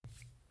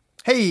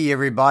Hey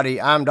everybody,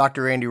 I'm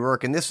Dr. Andy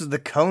Rourke, and this is the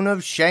Cone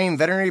of Shame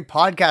Veterinary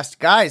Podcast.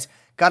 Guys,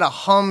 got a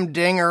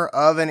humdinger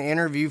of an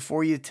interview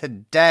for you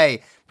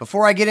today.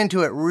 Before I get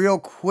into it, real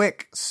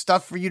quick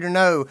stuff for you to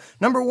know.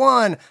 Number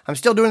one, I'm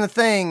still doing the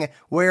thing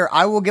where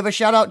I will give a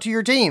shout out to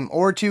your team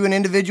or to an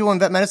individual in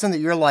vet medicine that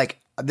you're like,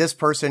 this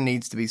person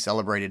needs to be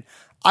celebrated.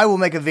 I will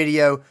make a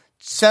video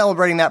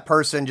celebrating that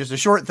person, just a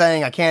short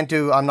thing.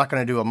 I'm not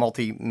going to do a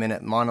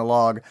multi-minute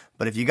monologue,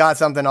 but if you got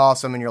something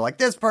awesome and you're like,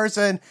 this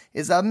person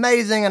is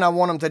amazing and I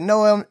want them to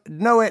know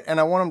it, and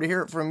I want them to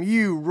hear it from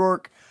you,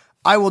 Rourke,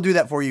 I will do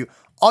that for you.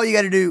 All you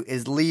got to do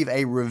is leave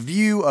a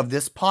review of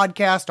this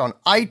podcast on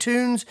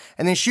iTunes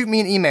and then shoot me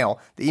an email.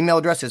 The email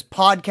address is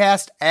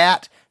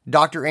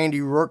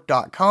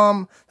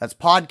podcast@drandyrourke.com. That's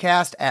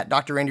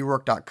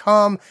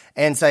podcast@drandyrourke.com,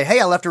 and say, hey,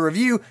 I left a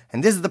review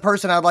and this is the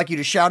person I'd like you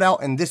to shout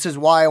out and this is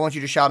why I want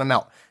you to shout them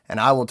out. And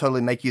I will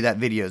totally make you that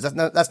videos.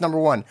 That's number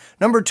one.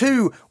 Number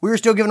two, we're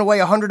still giving away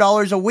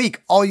 $100 a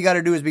week. All you got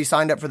to do is be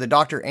signed up for the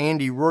Dr.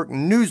 Andy Rourke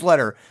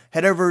newsletter.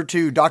 Head over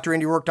to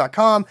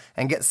drandyrourke.com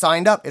and get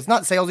signed up. It's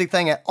not a salesy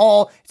thing at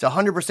all. It's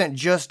 100%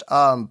 just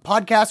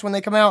podcasts when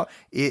they come out.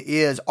 It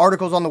is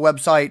articles on the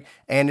website,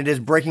 and it is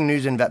breaking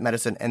news in vet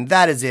medicine. And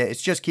that is it.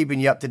 It's just keeping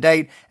you up to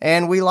date.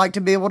 And we like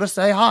to be able to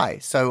say hi.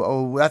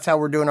 So that's how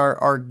we're doing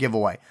our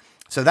giveaway.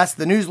 So that's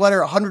the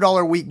newsletter, $100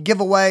 a week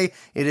giveaway.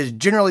 It is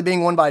generally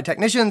being won by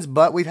technicians,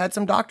 but we've had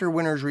some doctor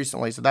winners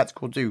recently, so that's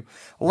cool too.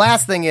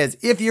 Last thing is,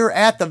 if you're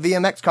at the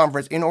VMX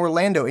conference in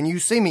Orlando and you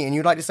see me and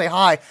you'd like to say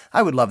hi,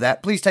 I would love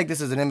that. Please take this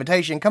as an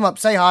invitation. Come up,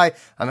 say hi.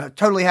 I'm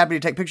totally happy to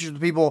take pictures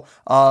with people,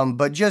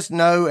 but just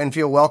know and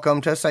feel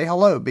welcome to say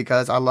hello,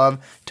 because I love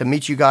to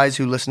meet you guys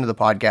who listen to the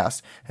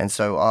podcast. And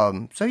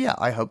so yeah,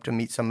 I hope to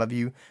meet some of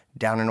you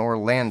down in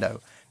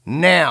Orlando.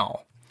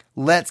 Now,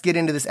 let's get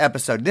into this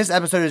episode. This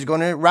episode is going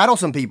to rattle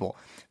some people.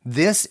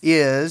 This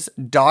is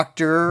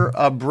Dr.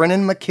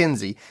 Brennan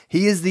McKenzie.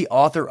 He is the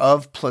author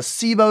of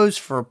Placebos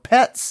for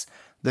Pets,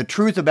 The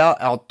Truth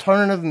About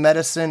Alternative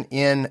Medicine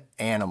in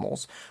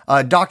Animals.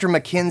 Dr.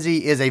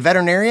 McKenzie is a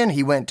veterinarian.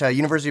 He went to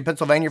University of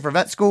Pennsylvania for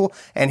vet school,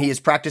 and he has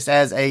practiced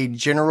as a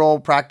general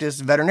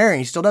practice veterinarian.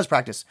 He still does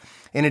practice.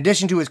 In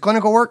addition to his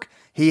clinical work,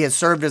 he has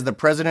served as the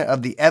president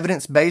of the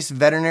Evidence-Based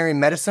Veterinary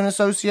Medicine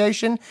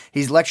Association.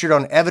 He's lectured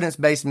on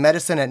evidence-based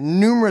medicine at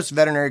numerous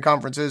veterinary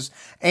conferences,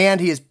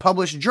 and he has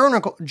published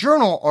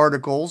journal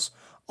articles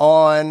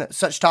on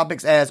such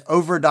topics as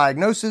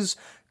overdiagnosis,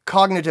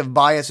 cognitive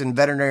bias in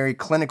veterinary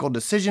clinical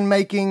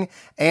decision-making,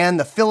 and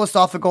the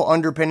philosophical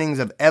underpinnings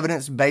of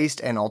evidence-based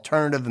and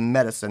alternative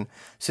medicine.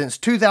 Since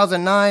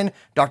 2009,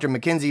 Dr.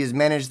 McKenzie has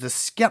managed the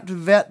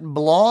SkeptVet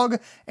blog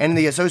and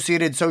the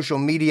associated social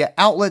media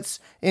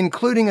outlets,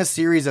 including a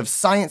series of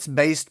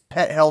science-based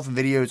pet health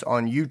videos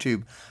on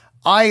YouTube.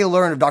 I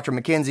learned of Dr.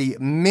 McKenzie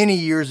many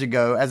years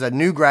ago as a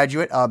new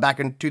graduate, back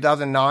in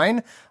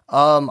 2009.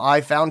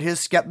 I found his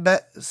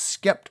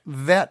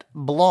SkeptVet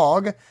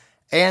blog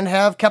and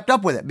have kept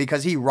up with it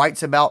because he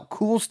writes about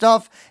cool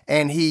stuff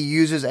and he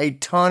uses a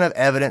ton of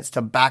evidence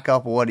to back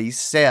up what he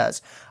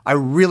says. I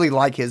really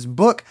like his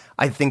book.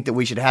 I think that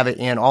we should have it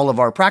in all of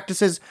our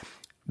practices.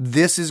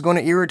 This is going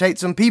to irritate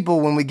some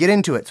people when we get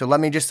into it. So let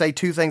me just say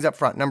two things up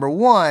front. Number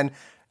one,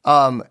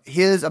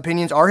 his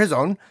opinions are his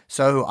own.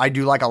 So I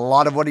do like a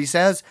lot of what he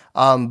says.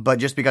 But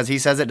just because he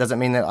says it doesn't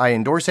mean that I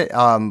endorse it.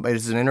 It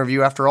is an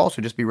interview after all.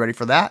 So just be ready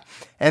for that.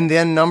 And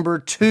then number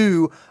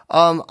two,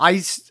 I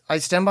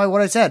stand by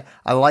what I said.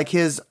 I like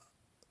his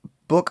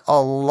book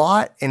a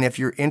lot. And if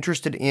you're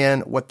interested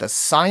in what the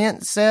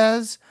science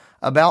says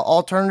about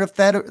alternative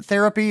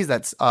therapies,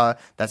 that's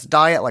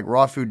diet, like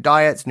raw food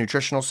diets,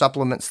 nutritional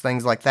supplements,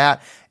 things like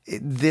that.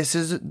 This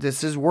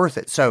is worth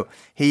it. So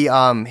he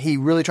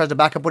really tries to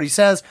back up what he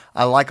says.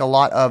 I like a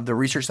lot of the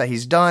research that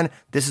he's done.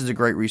 This is a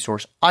great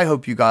resource. I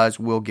hope you guys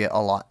will get a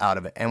lot out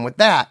of it. And with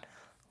that,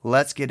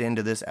 let's get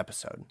into this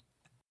episode.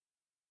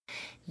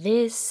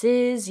 This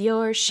is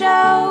your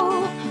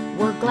show.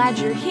 We're glad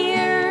you're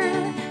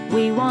here.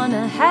 We want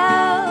to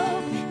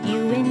help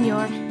you in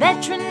your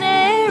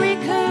veterinary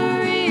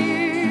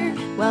career.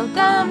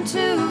 Welcome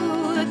to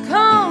the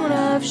Cone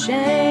of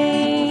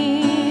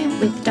Shame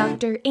with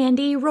Dr.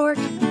 Andy Rourke.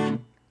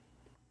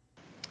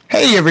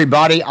 Hey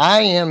everybody, I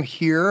am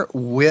here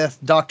with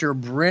Dr.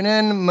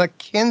 Brennan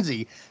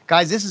McKenzie.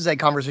 Guys, this is a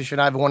conversation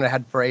I've wanted to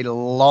have for a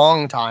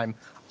long time.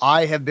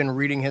 I have been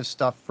reading his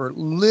stuff for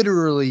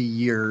literally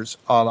years.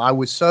 I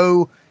was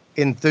so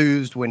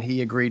enthused when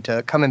he agreed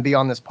to come and be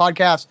on this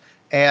podcast.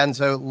 And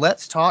so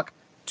let's talk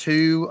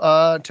to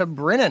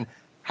Brennan.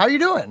 How are you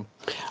doing?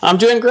 I'm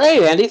doing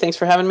great, Andy. Thanks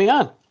for having me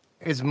on.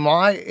 It's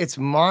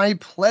my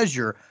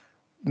pleasure.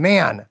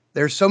 Man,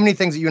 there's so many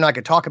things that you and I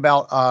could talk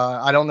about.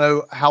 I don't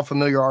know how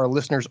familiar our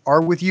listeners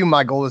are with you.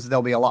 My goal is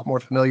they'll be a lot more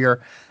familiar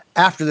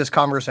after this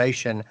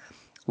conversation.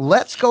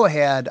 Let's go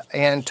ahead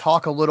and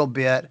talk a little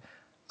bit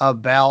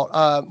about,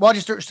 I'll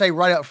just say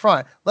right up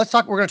front, we're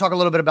going to talk a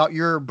little bit about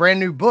your brand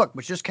new book,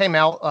 which just came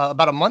out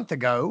about a month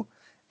ago,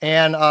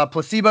 and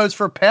Placebos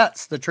for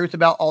Pets, The Truth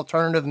About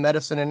Alternative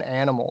Medicine in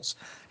Animals.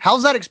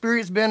 How's that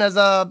experience been as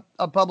a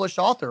published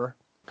author?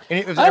 And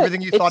it was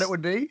everything you thought it It's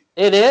would be?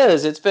 it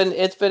is. It's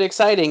been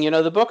exciting. You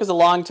know, the book is a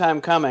long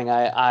time coming.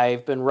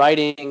 I've been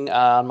writing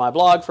on my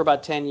blog for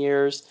about 10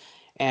 years,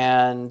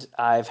 and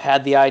I've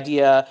had the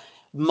idea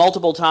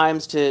multiple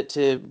times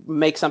to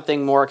make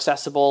something more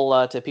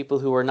accessible to people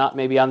who are not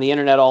maybe on the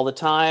internet all the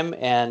time.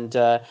 And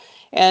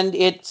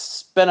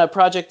it's been a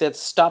project that's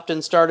stopped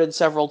and started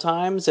several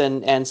times,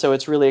 and so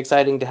it's really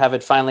exciting to have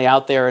it finally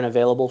out there and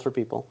available for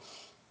people.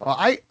 Well,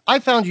 I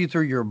found you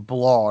through your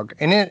blog,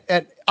 and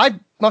I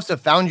must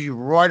have found you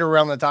right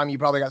around the time you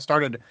probably got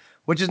started,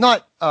 which is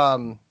not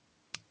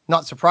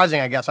surprising,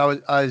 I guess.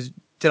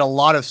 Did a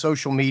lot of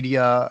social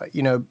media,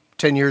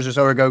 10 years or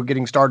so ago,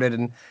 getting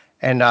started,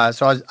 and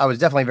so I was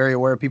definitely very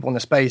aware of people in the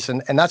space,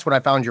 and that's when I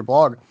found your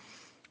blog.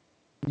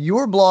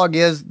 Your blog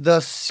is the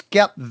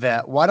Skep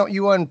Vet. Why don't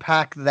you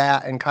unpack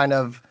that and kind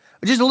of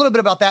just a little bit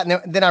about that,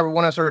 and then I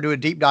want to sort of do a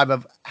deep dive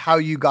of how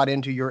you got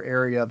into your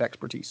area of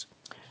expertise.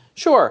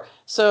 Sure.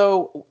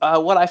 So,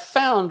 what I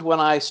found when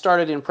I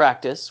started in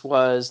practice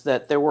was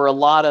that there were a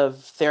lot of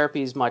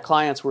therapies my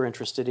clients were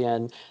interested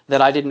in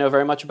that I didn't know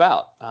very much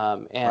about.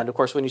 And Right. of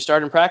course, when you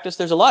start in practice,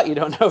 there's a lot you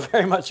don't know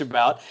very much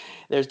about.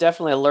 There's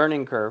definitely a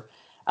learning curve.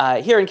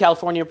 Here in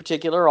California, in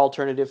particular,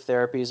 alternative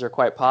therapies are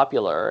quite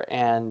popular,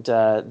 and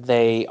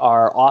they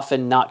are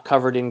often not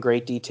covered in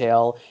great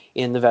detail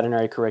in the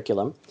veterinary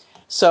curriculum.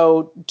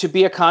 So, to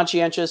be a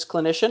conscientious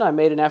clinician, I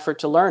made an effort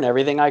to learn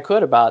everything I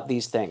could about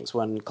these things.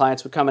 When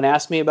clients would come and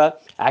ask me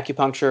about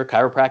acupuncture,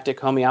 chiropractic,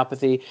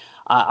 homeopathy,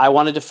 I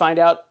wanted to find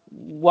out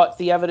what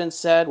the evidence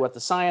said, what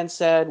the science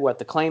said, what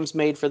the claims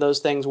made for those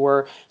things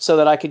were, so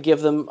that I could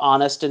give them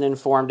honest and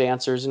informed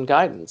answers and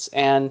guidance.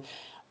 And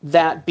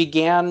that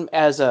began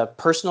as a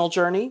personal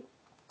journey.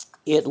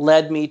 It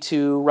led me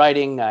to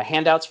writing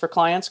handouts for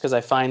clients because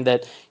I find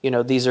that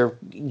these are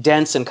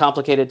dense and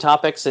complicated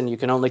topics, and you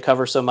can only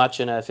cover so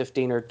much in a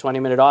 15 or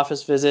 20-minute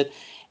office visit.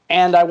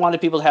 And I wanted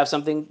people to have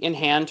something in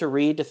hand to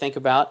read, to think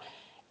about.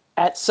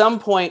 At some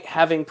point,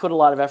 having put a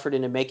lot of effort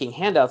into making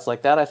handouts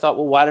like that, I thought,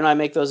 well, why don't I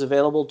make those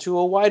available to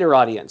a wider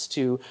audience,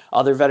 to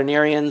other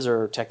veterinarians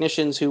or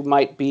technicians who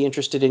might be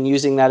interested in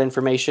using that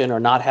information or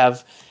not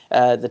have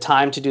the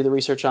time to do the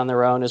research on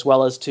their own, as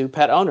well as to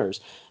pet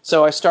owners.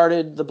 So I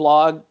started the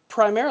blog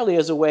primarily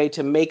as a way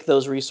to make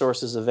those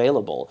resources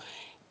available.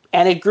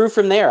 And it grew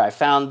from there. I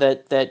found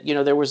that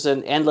there was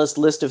an endless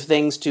list of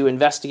things to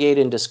investigate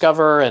and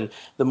discover, and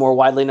the more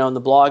widely known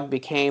the blog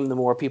became, the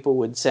more people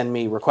would send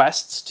me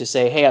requests to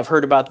say, "Hey, I've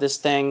heard about this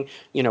thing.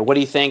 What do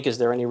you think? Is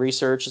there any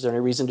research? Is there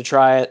any reason to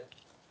try it?"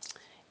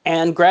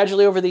 And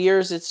gradually over the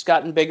years, it's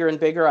gotten bigger and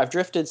bigger. I've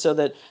drifted so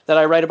that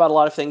I write about a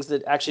lot of things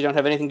that actually don't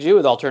have anything to do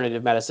with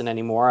alternative medicine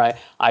anymore.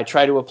 I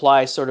try to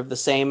apply sort of the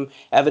same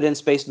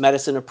evidence-based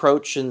medicine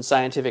approach and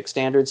scientific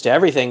standards to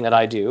everything that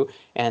I do,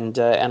 and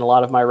a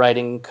lot of my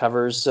writing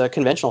covers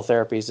conventional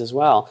therapies as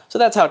well. So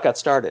that's how it got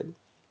started.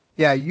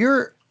 Yeah,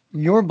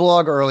 your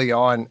blog early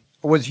on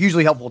was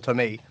hugely helpful to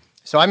me.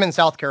 So I'm in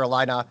South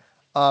Carolina.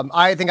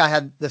 I think I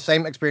had the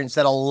same experience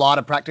that a lot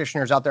of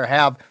practitioners out there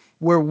have,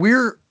 where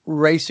we're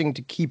racing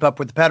to keep up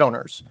with the pet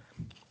owners.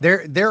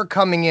 They're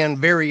coming in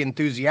very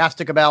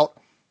enthusiastic about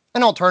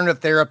an alternative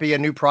therapy, a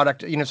new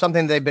product,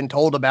 something they've been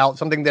told about,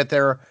 something that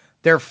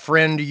their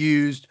friend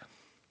used.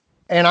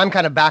 And I'm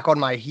kind of back on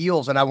my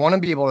heels, and I want to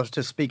be able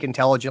to speak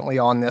intelligently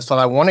on this, and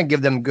I want to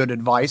give them good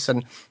advice,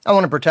 and I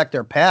want to protect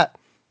their pet.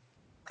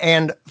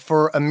 And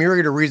for a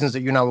myriad of reasons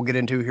that you and I will get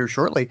into here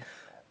shortly,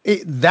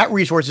 that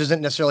resource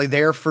isn't necessarily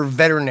there for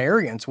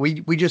veterinarians.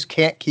 We just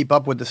can't keep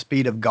up with the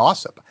speed of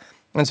gossip.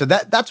 And so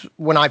that's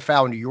when I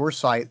found your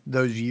site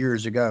those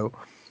years ago.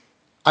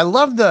 I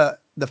love the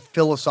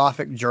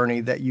philosophic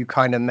journey that you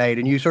kind of made,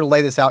 and you sort of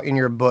lay this out in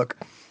your book,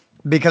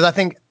 because I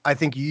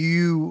think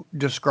you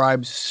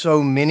describe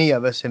so many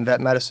of us in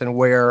vet medicine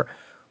where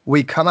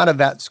we come out of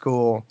vet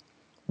school,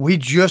 we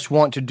just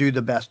want to do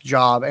the best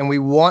job, and we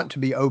want to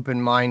be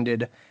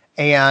open-minded,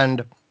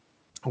 and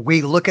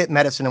we look at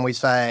medicine and we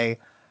say,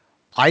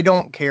 I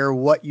don't care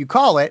what you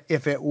call it.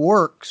 If it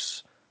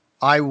works,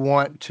 I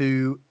want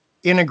to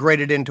integrate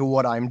it into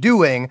what I'm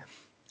doing.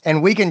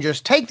 And we can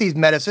just take these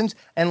medicines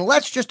and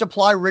let's just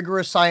apply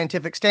rigorous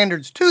scientific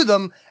standards to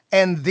them.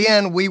 And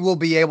then we will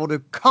be able to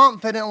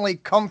confidently,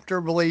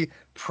 comfortably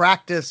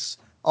practice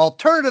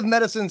alternative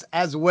medicines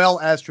as well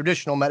as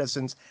traditional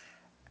medicines.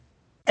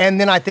 And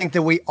then I think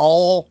that we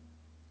all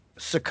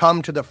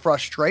succumb to the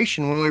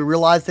frustration when we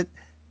realize that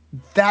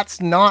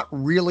that's not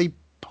really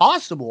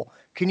possible.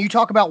 Can you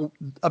talk about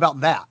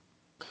that?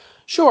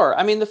 Sure.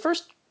 I mean, the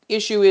first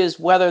issue is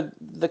whether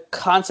the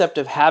concept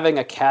of having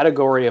a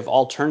category of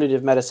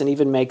alternative medicine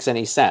even makes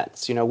any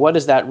sense. What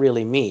does that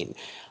really mean?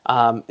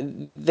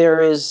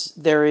 There is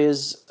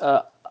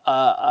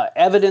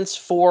evidence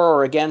for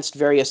or against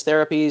various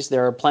therapies.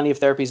 There are plenty of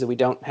therapies that we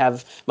don't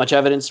have much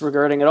evidence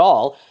regarding at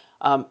all.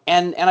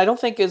 And I don't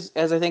think, as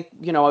I think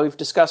we've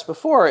discussed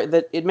before,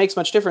 that it makes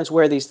much difference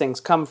where these things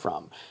come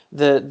from.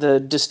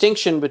 The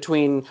distinction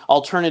between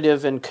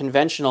alternative and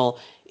conventional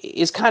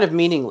is kind of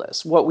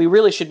meaningless. What we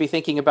really should be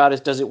thinking about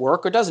is, does it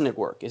work or doesn't it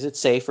work? Is it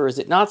safe or is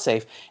it not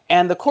safe?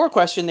 And the core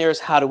question there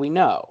is, how do we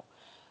know?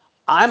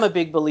 I'm a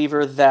big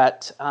believer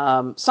that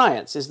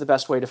science is the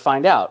best way to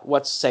find out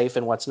what's safe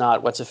and what's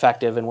not, what's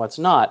effective and what's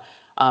not.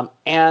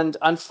 And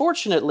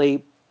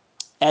unfortunately,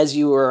 as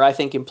you were, I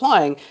think,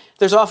 implying,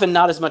 there's often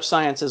not as much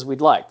science as we'd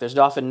like. There's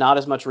often not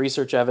as much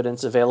research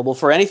evidence available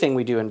for anything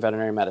we do in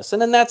veterinary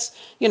medicine. And that's,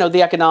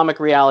 the economic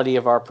reality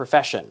of our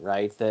profession,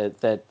 right?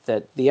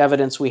 That the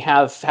evidence we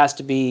have has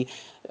to be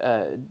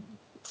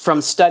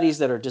from studies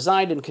that are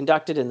designed and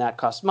conducted, and that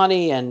costs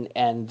money.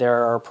 And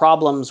there are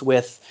problems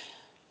with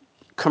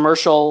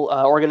commercial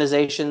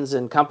organizations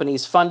and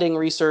companies funding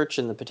research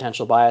and the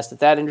potential bias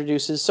that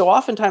introduces. So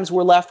oftentimes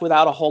we're left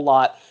without a whole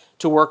lot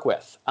to work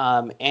with.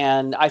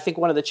 And I think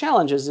one of the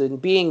challenges in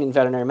being in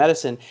veterinary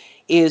medicine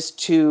is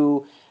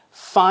to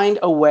find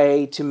a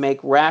way to make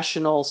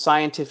rational,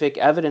 scientific,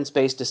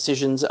 evidence-based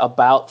decisions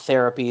about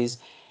therapies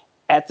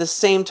at the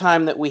same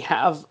time that we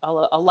have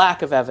a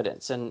lack of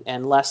evidence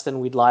and less than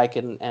we'd like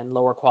and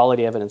lower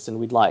quality evidence than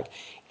we'd like.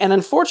 And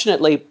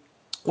unfortunately,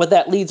 what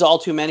that leads all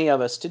too many of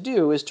us to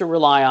do is to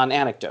rely on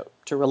anecdote,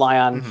 to rely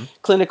on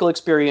clinical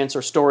experience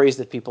or stories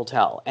that people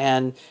tell.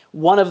 And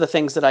one of the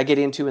things that I get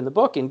into in the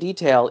book in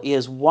detail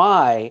is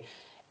why,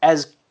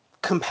 as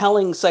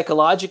compelling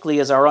psychologically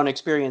as our own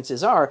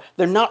experiences are,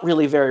 they're not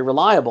really very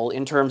reliable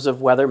in terms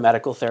of whether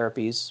medical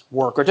therapies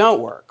work or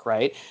don't work,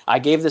 right? I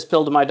gave this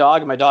pill to my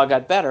dog and my dog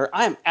got better.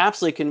 I'm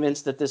absolutely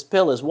convinced that this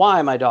pill is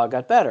why my dog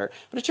got better.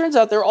 But it turns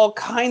out there are all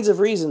kinds of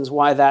reasons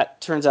why that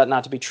turns out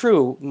not to be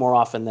true more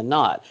often than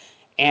not.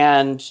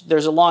 And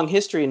there's a long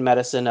history in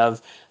medicine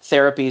of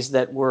therapies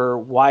that were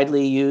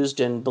widely used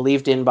and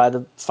believed in by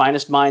the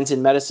finest minds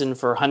in medicine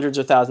for hundreds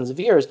or thousands of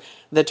years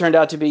that turned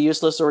out to be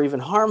useless or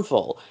even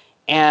harmful.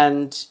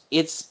 And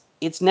it's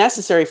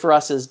necessary for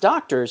us as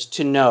doctors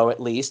to know, at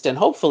least, and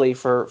hopefully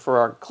for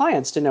our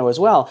clients to know as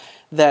well,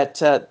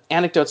 that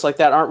anecdotes like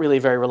that aren't really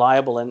very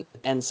reliable,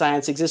 and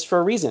science exists for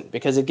a reason,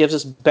 because it gives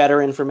us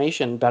better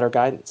information, better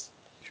guidance.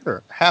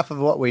 Sure. Half of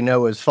what we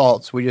know is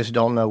false. We just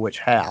don't know which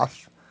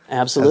half.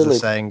 Absolutely.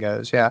 As the saying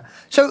goes, yeah.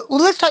 So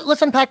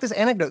let's unpack this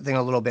anecdote thing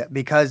a little bit,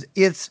 because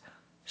it's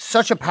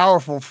such a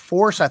powerful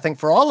force, I think,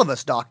 for all of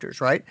us doctors,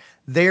 right?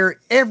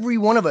 Every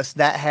one of us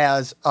that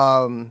has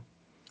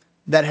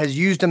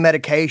used a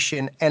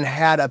medication and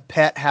had a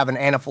pet have an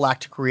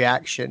anaphylactic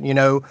reaction,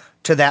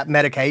 to that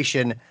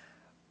medication,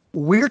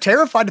 we're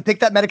terrified to pick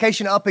that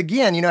medication up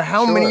again.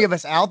 How Sure. many of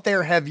us out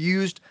there have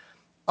used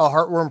a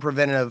heartworm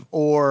preventive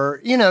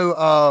or,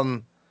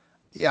 I'm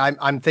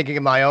thinking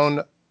of my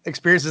own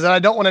experiences, and I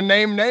don't want to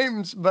name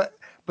names, but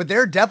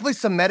there are definitely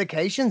some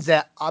medications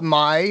that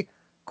my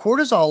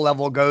cortisol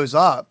level goes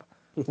up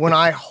when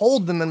I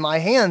hold them in my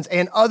hands,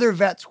 and other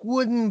vets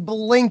wouldn't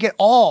blink at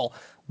all.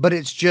 But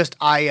it's just,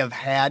 I have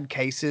had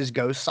cases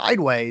go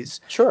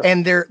sideways. Sure.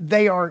 And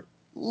they are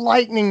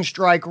lightning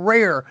strike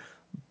rare,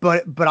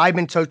 but I've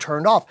been so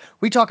turned off.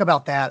 We talk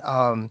about that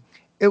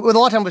with a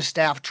lot of time with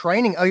staff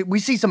training. We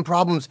see some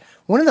problems.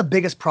 One of the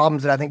biggest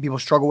problems that I think people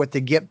struggle with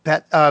to get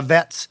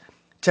vets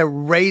to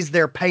raise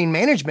their pain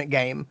management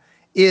game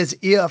is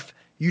if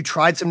you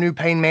tried some new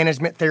pain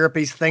management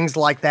therapies, things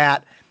like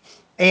that,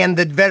 and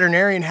the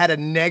veterinarian had a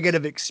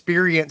negative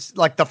experience,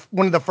 like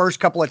one of the first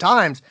couple of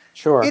times.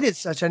 Sure. It is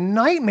such a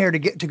nightmare to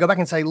go back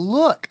and say,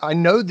 look, I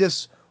know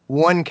this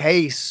one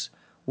case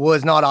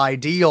was not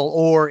ideal,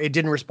 or it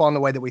didn't respond the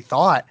way that we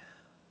thought,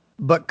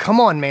 but come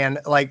on, man,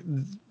 like,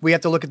 we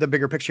have to look at the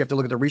bigger picture. You have to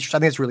look at the research. I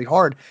think it's really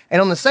hard.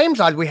 And on the same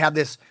side, we have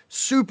this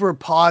super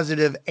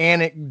positive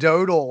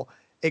anecdotal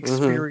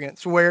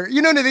experience where,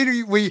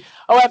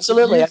 Oh,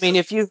 absolutely. I mean,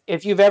 if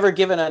you've ever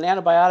given an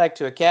antibiotic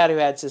to a cat who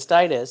had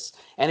cystitis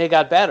and it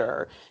got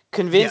better,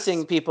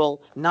 convincing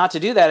people not to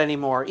do that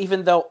anymore,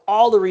 even though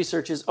all the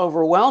research is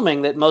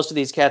overwhelming that most of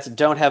these cats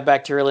don't have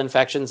bacterial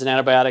infections and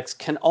antibiotics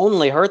can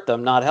only hurt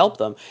them, not help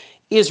them,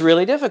 is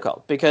really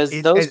difficult, because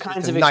those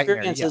kinds of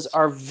experiences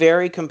are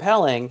very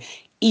compelling,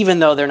 even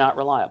though they're not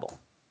reliable.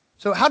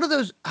 So how do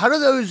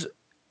those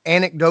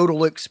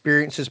anecdotal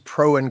experiences,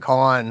 pro and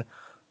con,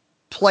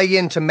 play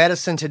into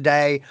medicine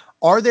today?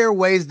 Are there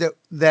ways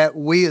that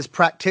we as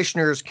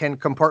practitioners can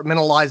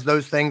compartmentalize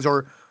those things,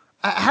 or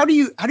how do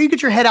you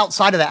get your head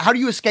outside of that? How do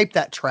you escape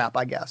that trap,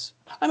 I guess?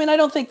 I mean, I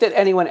don't think that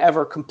anyone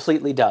ever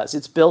completely does.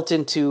 It's built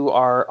into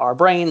our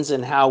brains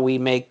and how we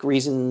make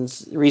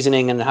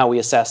reasoning and how we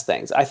assess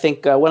things. I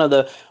think one of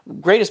the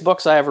greatest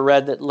books I ever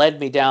read that led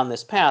me down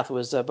this path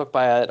was a book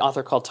by an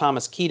author called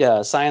Thomas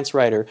Kita, a science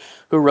writer,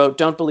 who wrote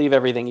Don't Believe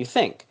Everything You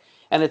Think.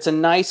 And it's a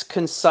nice,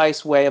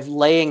 concise way of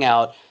laying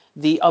out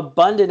the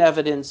abundant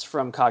evidence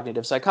from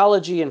cognitive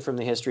psychology and from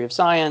the history of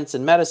science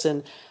and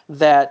medicine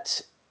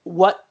that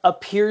what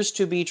appears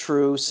to be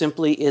true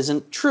simply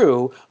isn't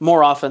true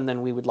more often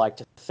than we would like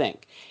to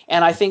think.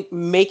 And I think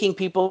making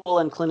people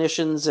and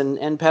clinicians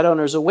and pet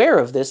owners aware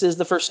of this is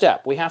the first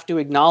step. We have to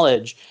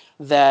acknowledge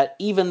that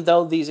even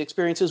though these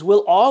experiences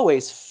will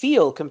always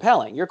feel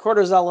compelling, your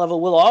cortisol level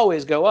will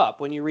always go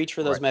up when you reach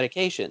for those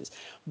medications,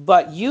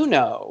 but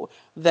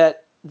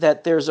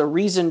that there's a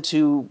reason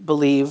to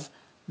believe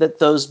that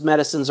those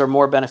medicines are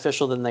more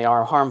beneficial than they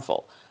are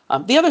harmful.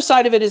 The other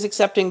side of it is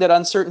accepting that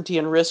uncertainty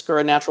and risk are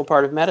a natural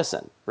part of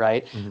medicine,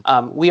 right?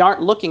 We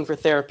aren't looking for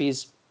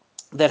therapies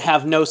that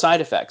have no side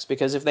effects,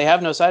 because if they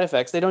have no side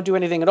effects, they don't do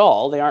anything at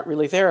all. They aren't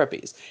really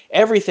therapies.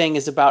 Everything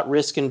is about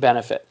risk and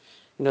benefit.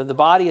 The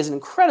body is an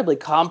incredibly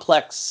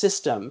complex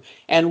system,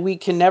 and we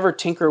can never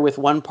tinker with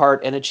one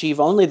part and achieve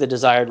only the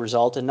desired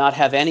result and not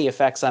have any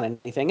effects on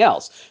anything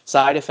else.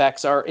 Side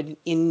effects are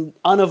an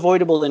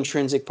unavoidable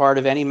intrinsic part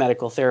of any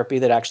medical therapy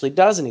that actually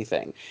does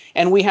anything.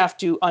 And we have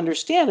to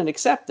understand and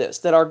accept this,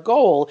 that our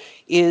goal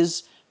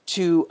is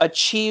to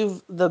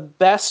achieve the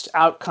best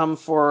outcome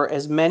for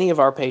as many of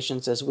our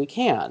patients as we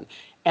can.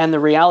 And the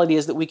reality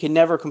is that we can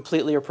never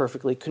completely or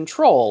perfectly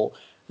control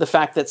the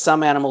fact that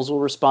some animals will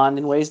respond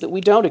in ways that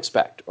we don't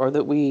expect or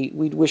that we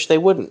wish they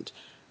wouldn't.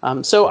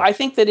 So I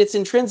think that it's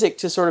intrinsic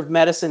to sort of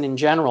medicine in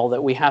general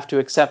that we have to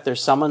accept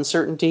there's some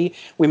uncertainty.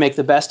 We make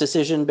the best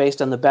decision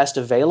based on the best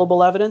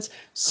available evidence.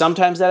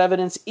 Sometimes that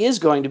evidence is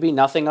going to be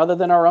nothing other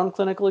than our own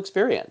clinical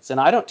experience. And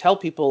I don't tell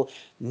people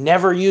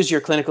never use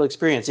your clinical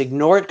experience,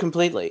 ignore it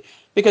completely,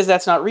 because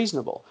that's not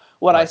reasonable.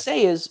 What I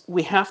say is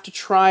we have to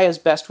try as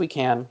best we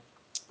can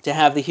to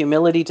have the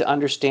humility to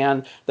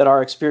understand that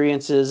our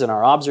experiences and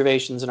our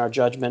observations and our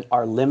judgment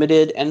are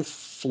limited and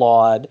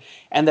flawed,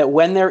 and that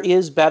when there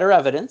is better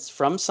evidence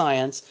from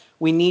science,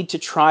 we need to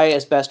try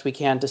as best we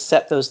can to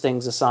set those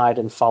things aside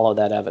and follow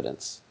that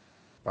evidence.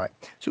 Right.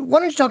 So why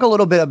don't you talk a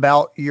little bit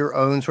about your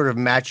own sort of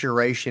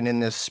maturation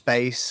in this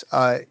space?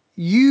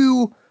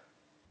 You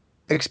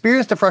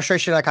experienced the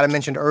frustration I kind of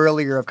mentioned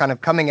earlier of kind of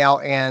coming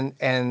out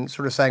and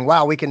sort of saying,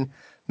 wow,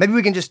 maybe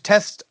we can just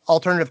test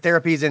alternative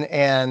therapies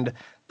and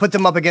put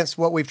them up against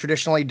what we've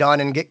traditionally done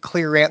and get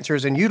clear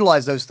answers and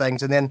utilize those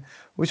things. And then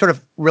we sort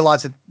of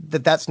realized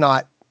that that's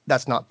not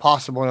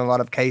possible in a lot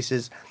of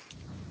cases.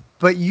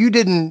 But you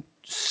didn't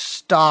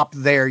stop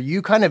there.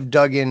 You kind of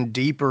dug in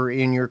deeper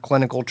in your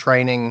clinical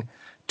training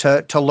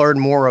to learn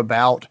more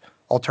about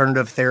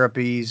alternative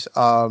therapies,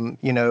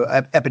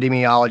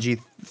 epidemiology,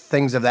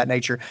 things of that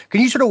nature. Can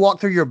you sort of walk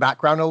through your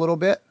background a little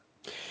bit?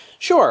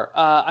 Sure.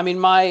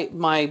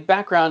 My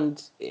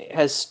background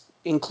has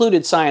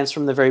included science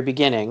from the very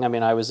beginning.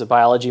 I was a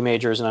biology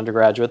major as an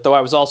undergraduate, though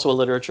I was also a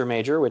literature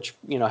major, which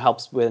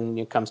helps when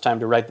it comes time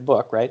to write the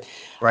book, right?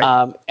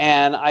 Right.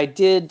 And I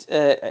did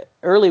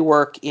early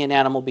work in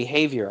animal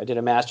behavior. I did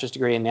a master's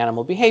degree in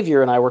animal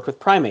behavior, and I worked with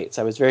primates.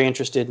 I was very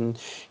interested in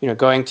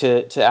going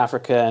to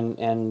Africa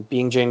and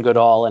being Jane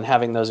Goodall and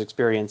having those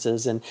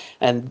experiences, and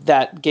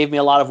that gave me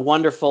a lot of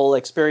wonderful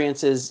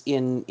experiences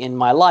in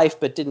my life,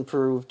 but didn't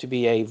prove to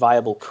be a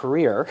viable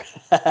career.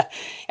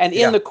 And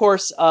in the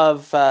course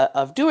of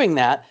doing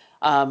that,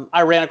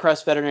 I ran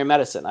across veterinary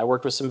medicine. I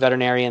worked with some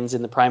veterinarians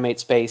in the primate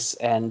space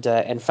and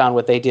found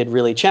what they did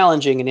really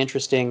challenging and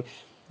interesting.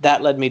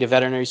 That led me to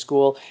veterinary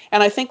school.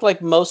 And I think,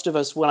 like most of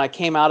us, when I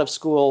came out of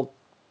school,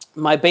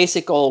 my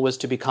basic goal was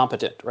to be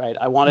competent, right?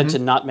 I wanted to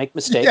not make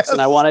mistakes, and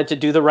I wanted to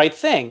do the right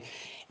thing.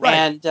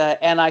 Right.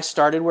 And I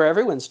started where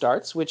everyone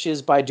starts, which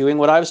is by doing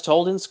what I was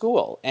told in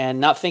school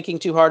and not thinking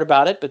too hard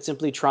about it, but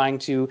simply trying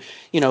to,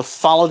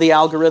 follow the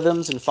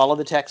algorithms and follow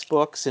the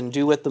textbooks and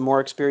do what the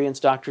more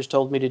experienced doctors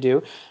told me to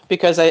do.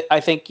 Because I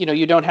think,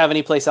 you don't have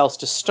any place else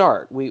to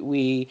start.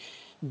 We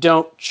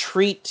don't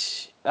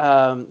treat,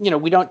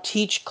 we don't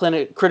teach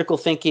critical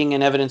thinking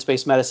and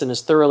evidence-based medicine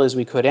as thoroughly as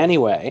we could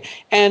anyway.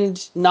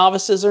 And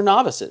novices are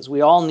novices.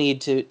 We all need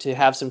to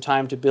have some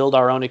time to build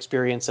our own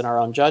experience and our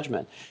own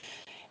judgment.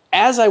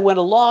 As I went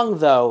along,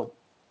 though,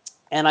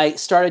 and I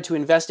started to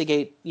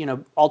investigate,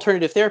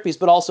 alternative therapies,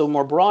 but also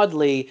more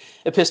broadly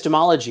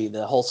epistemology,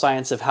 the whole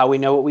science of how we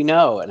know what we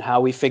know and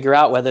how we figure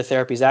out whether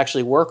therapies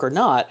actually work or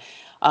not,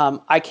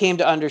 I came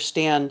to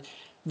understand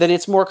that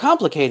it's more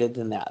complicated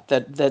than that,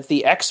 that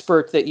the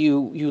expert that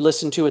you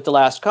listened to at the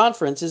last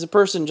conference is a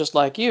person just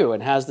like you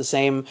and has the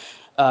same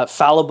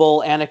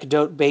fallible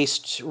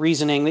anecdote-based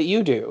reasoning that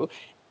you do.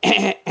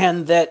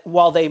 And that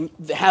while they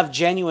have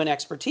genuine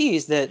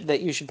expertise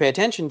that you should pay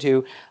attention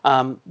to,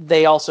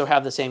 they also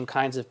have the same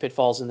kinds of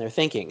pitfalls in their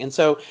thinking. And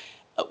so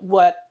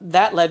what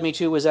that led me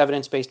to was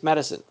evidence-based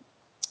medicine,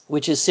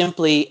 which is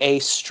simply a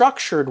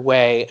structured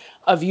way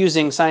of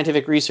using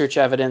scientific research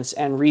evidence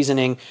and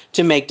reasoning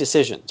to make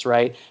decisions,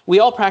 right? We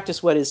all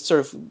practice what is sort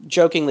of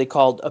jokingly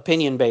called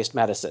opinion-based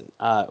medicine,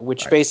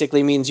 which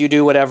basically means you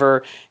do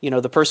whatever,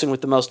 the person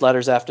with the most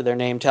letters after their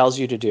name tells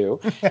you to do,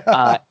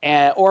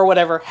 or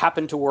whatever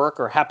happened to work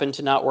or happened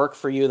to not work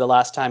for you the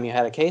last time you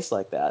had a case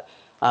like that.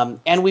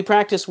 And we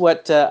practice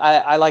what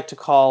I like to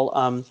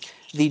call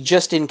the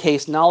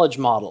just-in-case knowledge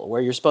model,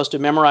 where you're supposed to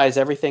memorize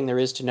everything there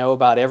is to know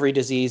about every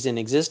disease in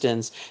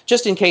existence,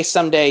 just in case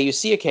someday you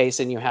see a case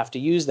and you have to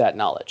use that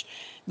knowledge.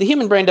 The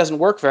human brain doesn't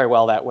work very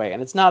well that way,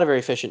 and it's not a very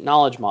efficient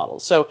knowledge model.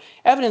 So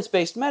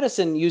evidence-based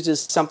medicine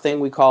uses something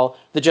we call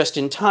the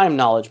just-in-time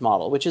knowledge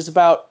model, which is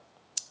about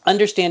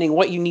understanding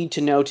what you need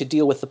to know to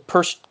deal with the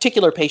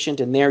particular patient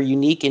and their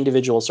unique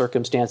individual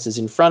circumstances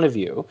in front of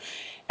you,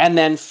 and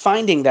then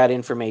finding that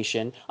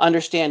information,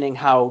 understanding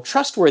how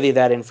trustworthy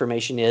that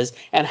information is,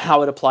 and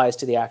how it applies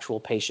to the actual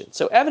patient.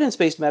 So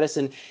evidence-based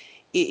medicine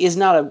is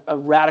not a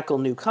radical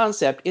new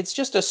concept. It's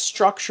just a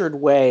structured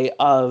way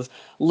of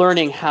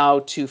learning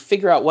how to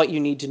figure out what you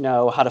need to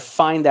know, how to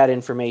find that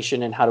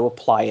information, and how to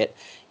apply it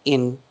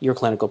in your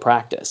clinical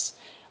practice.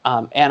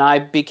 And I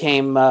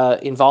became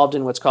involved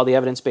in what's called the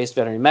Evidence-Based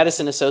Veterinary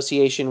Medicine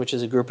Association, which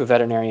is a group of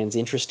veterinarians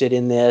interested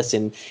in this,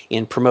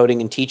 in promoting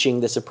and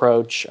teaching this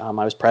approach. I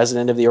was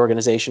president of the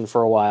organization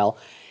for a while.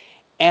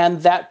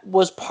 And that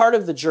was part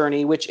of the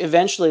journey, which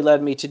eventually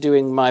led me to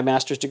doing my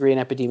master's degree in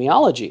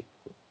epidemiology.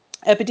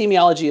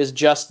 Epidemiology is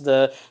just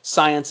the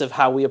science of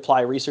how we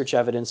apply research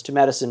evidence to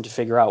medicine to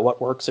figure out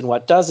what works and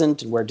what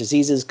doesn't, and where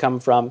diseases come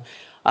from.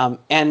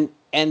 And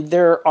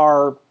there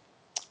are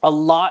a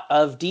lot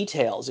of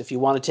details. If you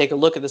want to take a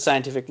look at the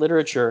scientific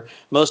literature,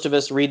 most of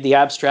us read the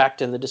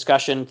abstract and the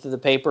discussion to the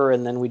paper,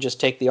 and then we just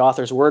take the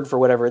author's word for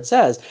whatever it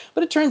says.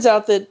 But it turns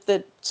out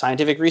that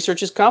scientific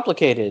research is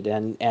complicated,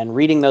 and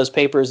reading those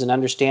papers and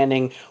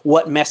understanding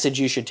what message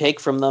you should take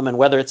from them and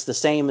whether it's the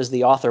same as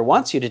the author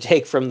wants you to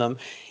take from them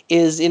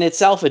is in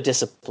itself a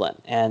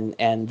discipline.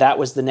 And that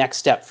was the next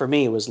step for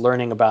me, was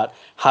learning about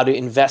how to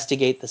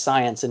investigate the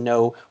science and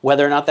know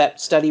whether or not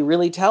that study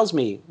really tells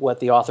me what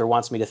the author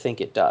wants me to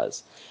think it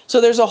does.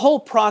 So there's a whole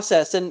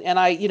process, and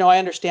I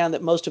understand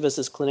that most of us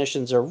as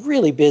clinicians are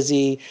really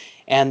busy,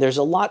 and there's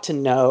a lot to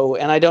know,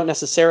 and I don't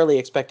necessarily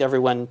expect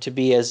everyone to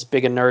be as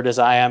big a nerd as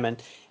I am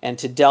and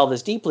to delve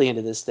as deeply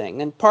into this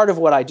thing. And part of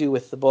what I do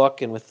with the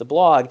book and with the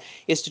blog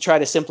is to try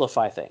to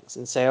simplify things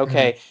and say,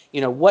 okay,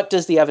 what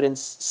does the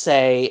evidence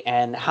say,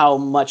 and how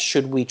much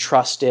should we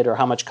trust it, or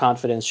how much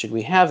confidence should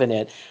we have in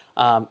it?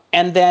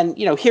 And then,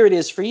 here it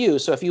is for you.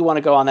 So if you want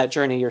to go on that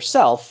journey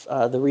yourself,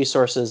 the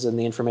resources and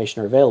the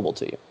information are available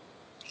to you.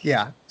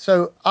 Yeah.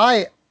 So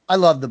I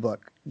love the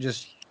book.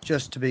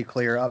 Just to be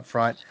clear up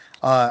front,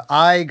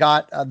 I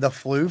got the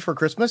flu for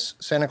Christmas.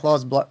 Santa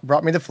Claus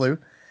brought me the flu,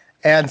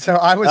 and so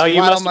I was. Oh, you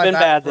flat must on my have been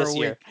back bad for this a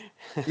year.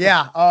 week.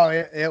 Yeah. Oh,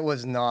 it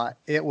was not.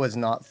 It was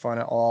not fun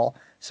at all.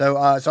 So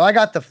I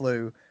got the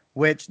flu,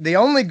 which the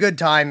only good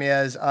time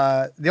is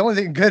the only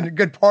thing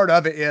good part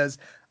of it is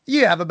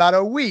you have about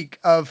a week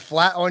of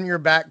flat on your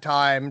back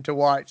time to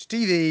watch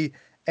TV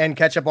and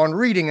catch up on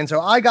reading, and so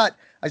I got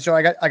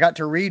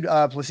to read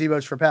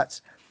Placebos for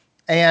Pets.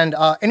 And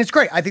it's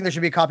great. I think there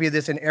should be a copy of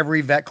this in every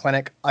vet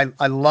clinic.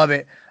 I love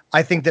it.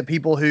 I think that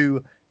people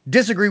who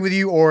disagree with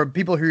you, or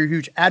people who are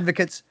huge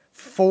advocates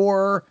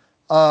for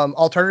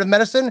alternative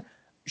medicine,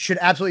 should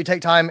absolutely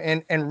take time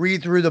and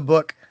read through the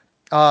book,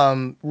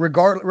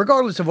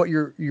 regardless of what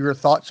your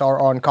thoughts are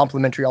on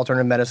complementary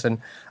alternative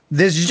medicine.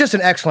 This is just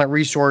an excellent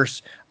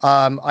resource.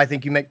 I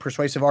think you make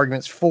persuasive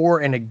arguments for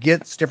and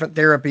against different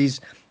therapies.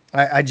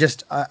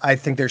 I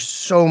think there's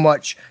so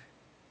much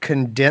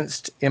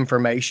condensed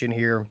information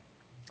here.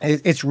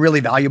 It's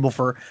really valuable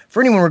for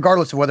anyone,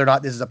 regardless of whether or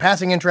not this is a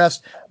passing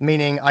interest,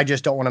 meaning I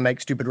just don't want to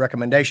make stupid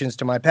recommendations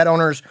to my pet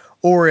owners,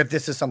 or if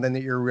this is something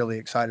that you're really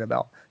excited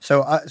about.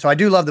 So I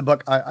do love the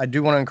book. I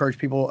do want to encourage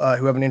people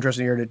who have an interest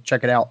in here to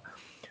check it out.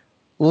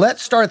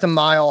 Let's start at the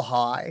mile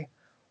high.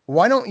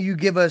 Why don't you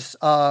give us,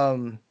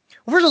 well,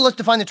 first of all, let's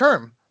define the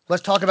term.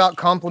 Let's talk about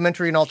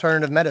complementary and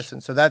alternative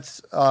medicine. So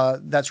that's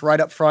right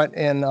up front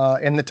in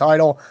the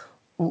title.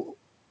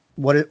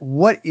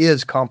 What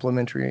is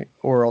complementary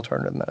or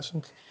alternative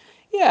medicine?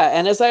 Yeah,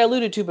 and as I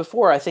alluded to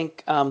before, I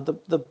think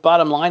the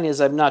bottom line is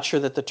I'm not sure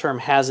that the term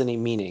has any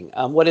meaning.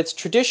 What it's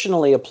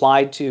traditionally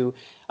applied to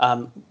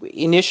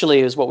initially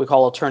is what we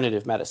call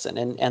alternative medicine,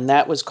 and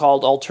that was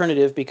called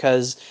alternative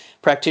because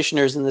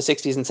practitioners in the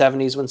 60s and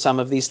 70s, when some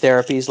of these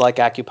therapies like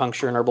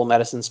acupuncture and herbal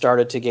medicine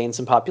started to gain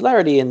some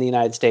popularity in the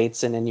United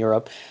States and in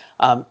Europe,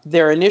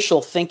 their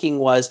initial thinking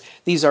was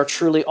these are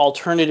truly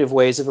alternative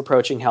ways of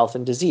approaching health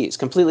and disease,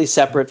 completely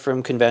separate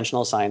from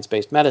conventional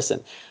science-based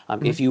medicine.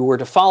 If you were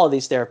to follow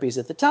these therapies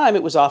at the time,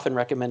 it was often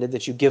recommended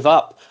that you give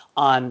up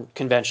on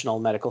conventional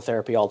medical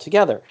therapy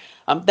altogether.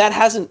 That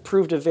hasn't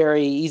proved a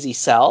very easy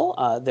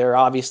sell. There are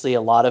obviously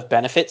a lot of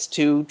benefits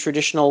to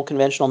traditional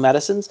conventional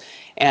medicines,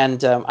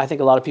 and I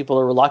think a lot of people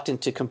are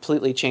reluctant to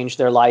completely change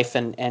their life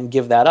and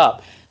give that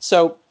up.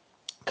 So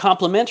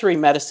complementary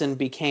medicine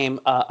became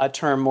a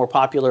term more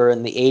popular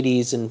in the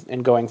 80s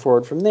and going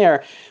forward from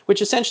there,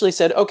 which essentially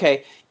said,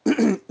 okay,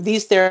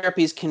 these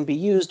therapies can be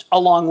used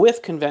along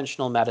with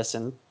conventional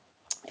medicine,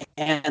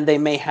 and they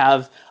may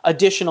have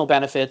additional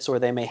benefits, or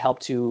they may help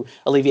to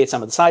alleviate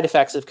some of the side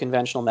effects of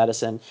conventional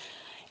medicine.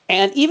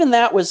 And even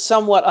that was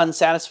somewhat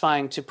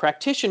unsatisfying to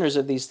practitioners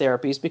of these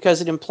therapies,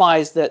 because it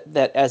implies that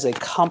as a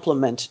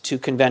complement to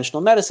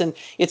conventional medicine,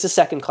 it's a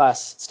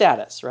second-class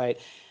status, right?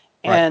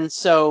 And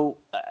so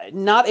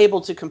not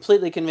able to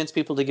completely convince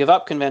people to give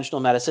up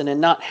conventional medicine, and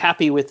not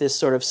happy with this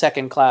sort of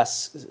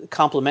second-class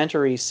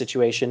complementary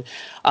situation,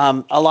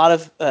 a lot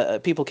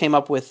of people came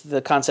up with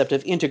the concept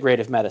of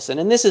integrative medicine.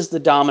 And this is the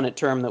dominant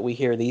term that we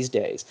hear these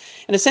days.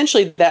 And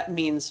essentially that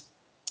means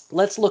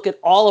let's look at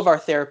all of our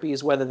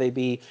therapies, whether they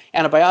be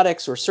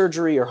antibiotics or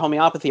surgery or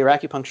homeopathy or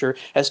acupuncture,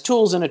 as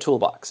tools in a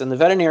toolbox. And the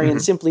veterinarian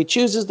simply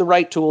chooses the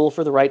right tool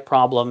for the right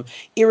problem,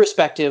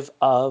 irrespective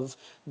of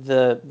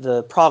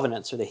the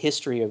provenance or the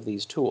history of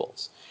these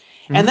tools.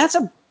 And that's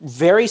a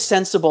very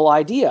sensible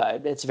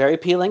idea. It's very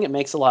appealing. It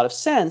makes a lot of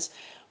sense,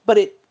 but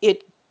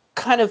it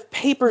kind of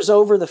papers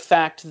over the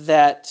fact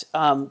that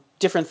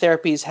different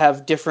therapies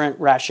have different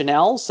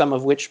rationales, some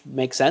of which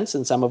make sense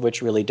and some of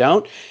which really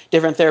don't.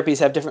 Different therapies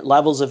have different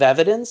levels of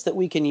evidence that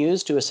we can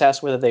use to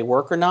assess whether they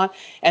work or not.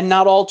 And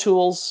not all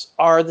tools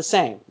are the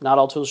same. Not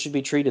all tools should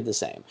be treated the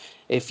same.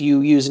 If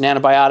you use an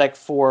antibiotic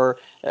for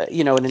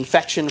an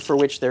infection for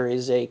which there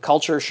is a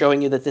culture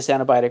showing you that this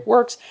antibiotic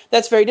works,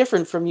 that's very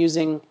different from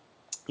using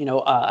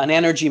an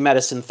energy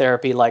medicine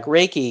therapy like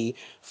Reiki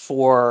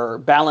for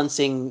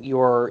balancing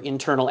your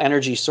internal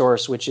energy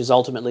source, which is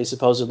ultimately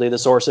supposedly the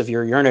source of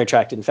your urinary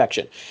tract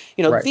infection.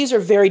 Right. These are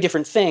very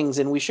different things,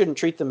 and we shouldn't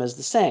treat them as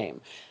the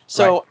same.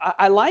 So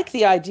I like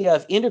the idea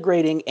of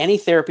integrating any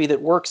therapy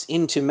that works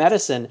into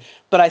medicine,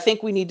 but I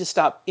think we need to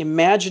stop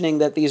imagining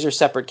that these are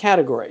separate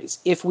categories.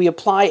 If we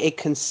apply a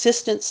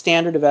consistent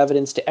standard of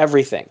evidence to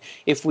everything,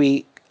 if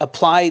we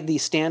apply the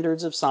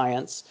standards of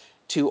science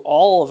to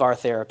all of our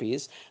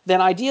therapies,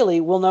 then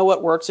ideally we'll know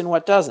what works and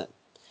what doesn't.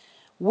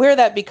 Where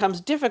that becomes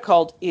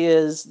difficult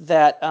is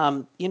that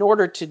in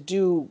order to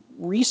do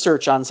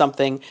research on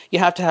something, you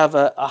have to have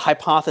a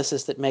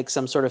hypothesis that makes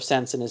some sort of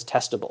sense and is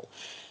testable.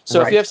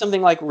 So if you have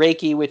something like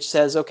Reiki, which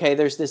says, okay,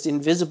 there's this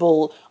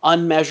invisible,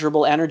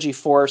 unmeasurable energy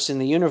force in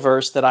the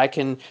universe that I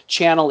can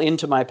channel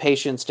into my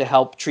patients to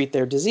help treat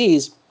their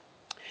disease,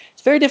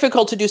 it's very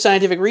difficult to do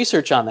scientific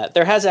research on that.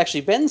 There has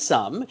actually been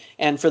some,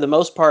 and for the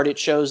most part, it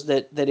shows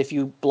that if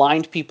you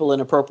blind people in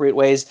appropriate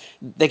ways,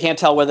 they can't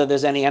tell whether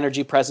there's any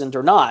energy present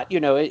or not.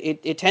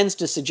 It tends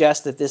to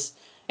suggest that this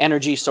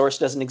energy source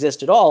doesn't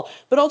exist at all.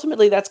 But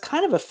ultimately, that's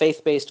kind of a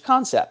faith-based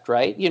concept,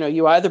 right?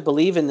 You either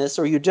believe in this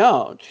or you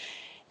don't.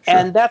 Sure.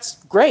 And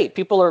that's great.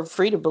 People are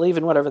free to believe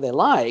in whatever they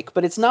like,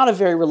 but it's not a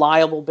very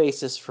reliable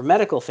basis for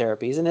medical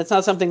therapies, and it's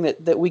not something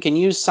that we can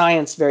use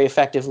science very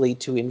effectively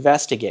to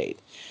investigate.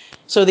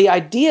 So the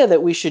idea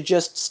that we should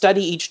just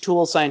study each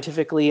tool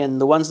scientifically and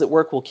the ones that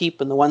work we'll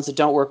keep and the ones that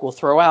don't work we'll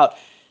throw out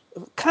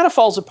kind of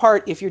falls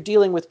apart if you're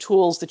dealing with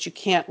tools that you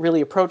can't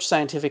really approach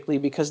scientifically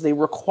because they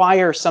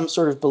require some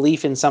sort of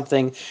belief in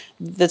something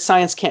that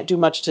science can't do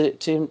much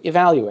to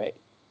evaluate.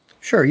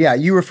 Sure. Yeah.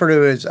 You refer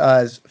to it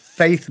as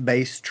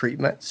faith-based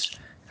treatments.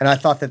 And I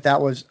thought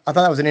that was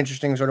an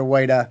interesting sort of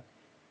way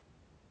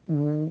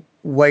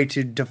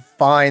to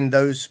define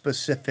those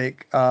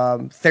specific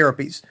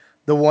therapies.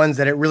 The ones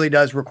that it really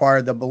does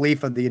require the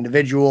belief of the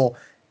individual,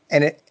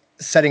 and it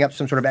setting up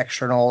some sort of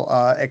external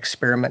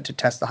experiment to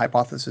test the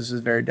hypothesis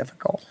is very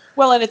difficult.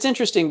 Well, and it's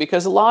interesting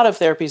because a lot of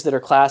therapies that are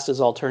classed as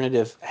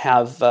alternative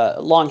have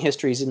long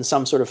histories in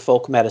some sort of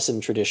folk medicine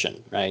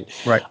tradition, right?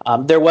 Right.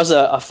 There was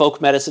a folk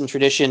medicine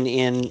tradition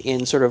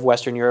in sort of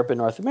Western Europe and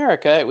North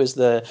America. It was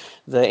the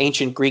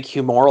ancient Greek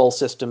humoral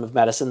system of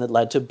medicine that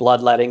led to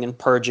bloodletting and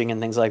purging and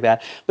things like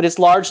that. But it's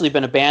largely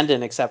been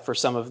abandoned except for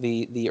some of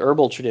the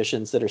herbal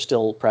traditions that are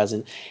still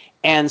present.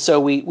 And so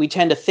we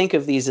tend to think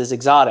of these as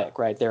exotic,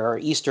 right? There are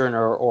Eastern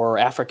or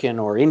African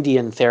or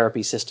Indian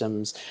therapy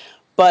systems.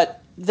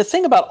 But the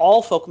thing about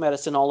all folk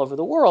medicine all over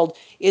the world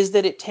is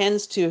that it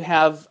tends to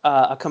have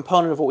a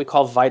component of what we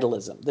call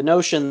vitalism, the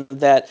notion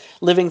that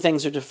living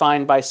things are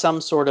defined by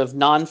some sort of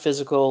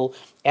non-physical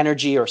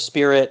energy or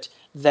spirit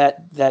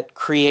that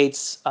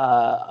creates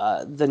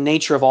the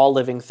nature of all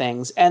living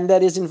things and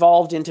that is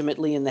involved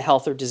intimately in the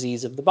health or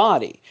disease of the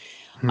body.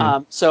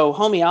 So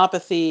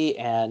homeopathy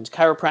and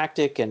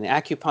chiropractic and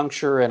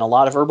acupuncture and a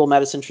lot of herbal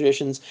medicine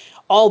traditions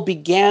all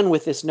began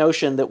with this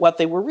notion that what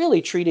they were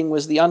really treating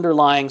was the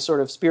underlying sort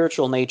of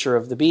spiritual nature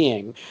of the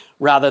being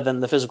rather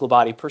than the physical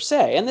body per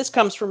se. And this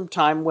comes from a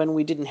time when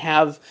we didn't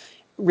have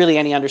really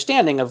any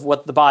understanding of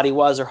what the body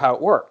was or how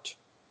it worked.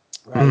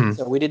 Right.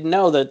 So we didn't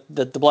know that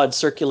the blood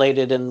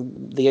circulated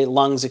and the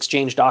lungs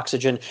exchanged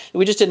oxygen.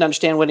 We just didn't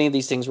understand what any of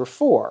these things were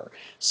for.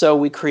 So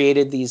we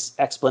created these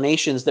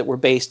explanations that were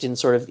based in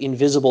sort of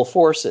invisible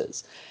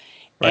forces.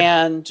 Right.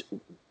 And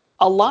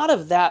a lot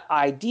of that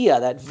idea,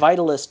 that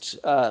vitalist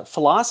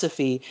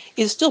philosophy,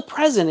 is still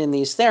present in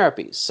these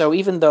therapies. So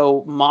even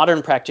though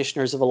modern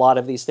practitioners of a lot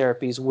of these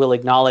therapies will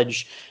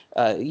acknowledge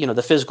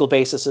the physical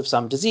basis of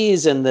some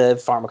disease and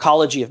the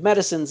pharmacology of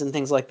medicines and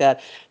things like that,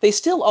 they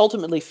still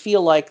ultimately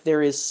feel like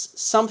there is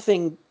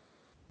something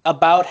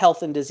about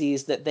health and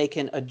disease that they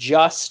can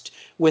adjust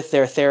with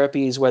their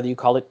therapies, whether you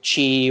call it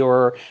chi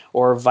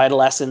or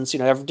vital essence.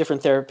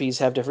 Different therapies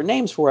have different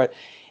names for it.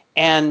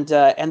 And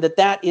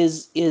that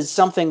is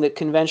something that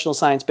conventional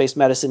science-based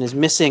medicine is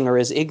missing or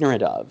is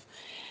ignorant of.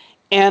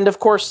 And of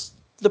course,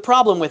 the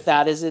problem with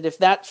that is that if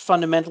that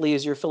fundamentally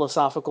is your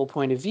philosophical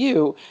point of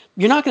view,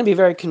 you're not going to be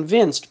very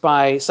convinced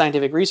by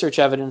scientific research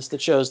evidence that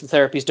shows the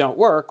therapies don't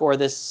work or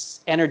this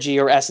energy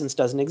or essence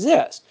doesn't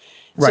exist.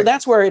 Right. So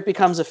that's where it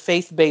becomes a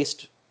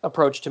faith-based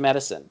approach to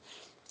medicine.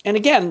 And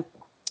again,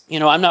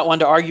 I'm not one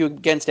to argue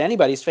against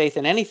anybody's faith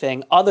in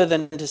anything other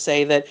than to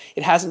say that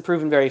it hasn't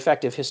proven very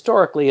effective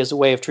historically as a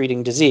way of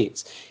treating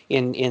disease.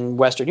 In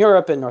Western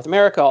Europe and North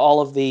America,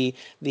 all of the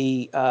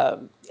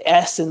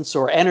essence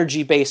or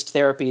energy-based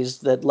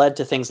therapies that led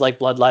to things like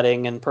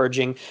bloodletting and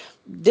purging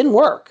didn't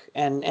work,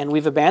 and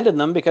we've abandoned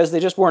them because they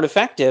just weren't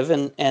effective,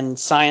 and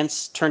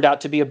science turned out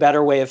to be a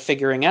better way of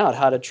figuring out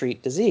how to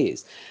treat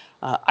disease.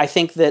 I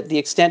think that the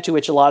extent to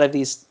which a lot of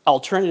these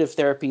alternative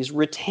therapies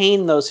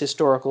retain those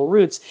historical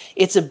roots,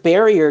 it's a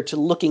barrier to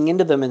looking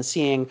into them and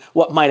seeing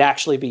what might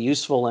actually be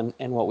useful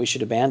and what we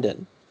should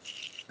abandon.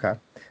 Okay.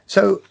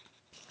 So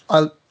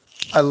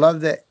I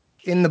love that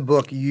in the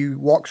book you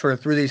walk sort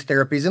of through these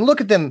therapies and look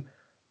at them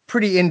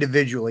pretty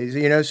individually.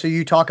 So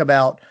you talk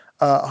about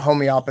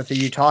homeopathy,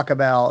 you talk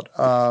about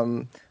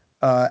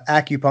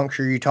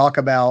acupuncture, you talk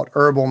about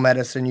herbal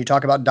medicine, you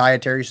talk about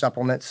dietary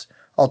supplements,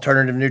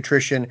 alternative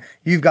nutrition.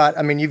 You've got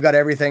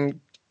everything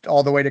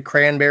all the way to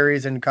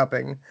cranberries and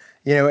cupping,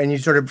 and you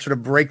sort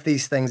of break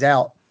these things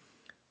out.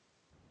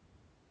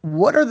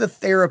 What are the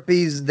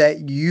therapies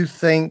that you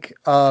think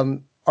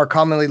are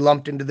commonly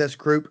lumped into this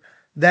group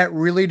that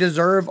really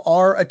deserve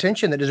our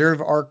attention, that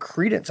deserve our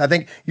credence? I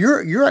think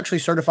you're actually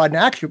certified in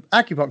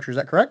acupuncture. Is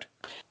that correct?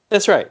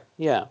 That's right.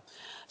 Yeah.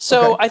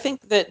 So Okay. I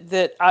think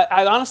that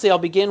I honestly, I'll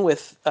begin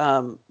with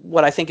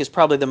what I think is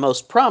probably the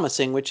most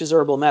promising, which is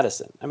herbal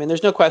medicine. I mean,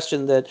 there's no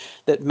question that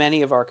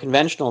many of our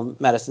conventional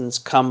medicines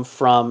come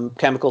from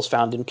chemicals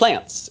found in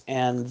plants,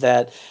 and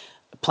that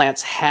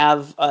plants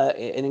have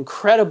an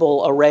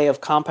incredible array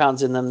of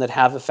compounds in them that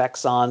have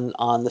effects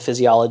on the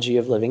physiology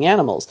of living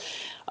animals.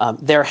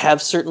 There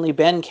have certainly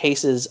been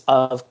cases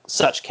of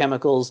such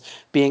chemicals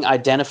being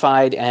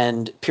identified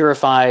and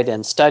purified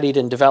and studied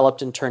and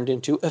developed and turned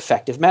into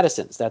effective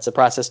medicines. That's a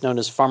process known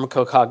as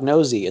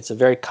pharmacognosy. It's a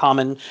very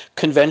common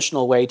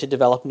conventional way to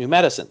develop new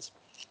medicines.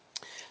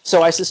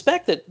 So I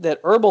suspect that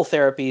herbal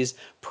therapies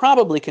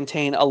probably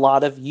contain a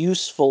lot of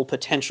useful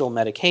potential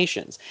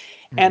medications.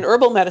 And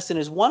herbal medicine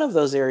is one of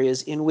those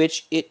areas in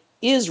which it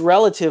is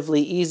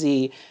relatively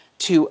easy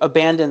to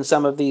abandon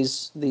some of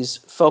these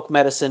folk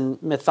medicine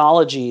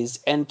mythologies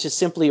and to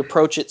simply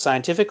approach it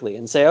scientifically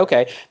and say,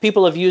 okay,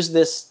 people have used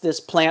this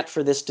plant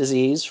for this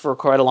disease for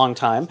quite a long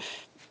time.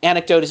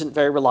 Anecdote isn't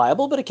very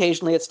reliable, but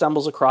occasionally it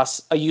stumbles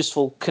across a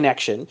useful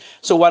connection.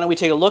 So why don't we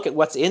take a look at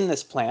what's in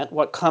this plant,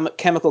 what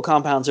chemical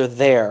compounds are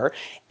there,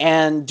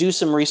 and do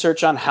some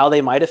research on how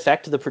they might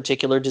affect the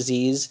particular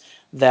disease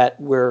that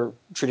we're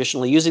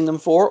traditionally using them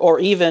for,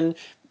 or even,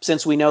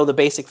 since we know the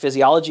basic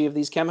physiology of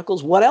these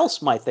chemicals, what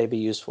else might they be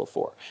useful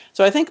for?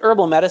 So I think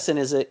herbal medicine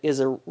is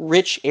a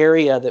rich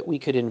area that we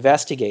could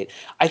investigate.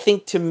 I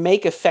think to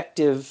make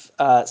effective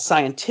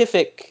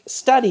scientific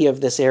study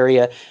of this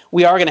area,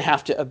 we are going to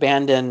have to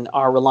abandon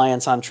our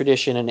reliance on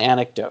tradition and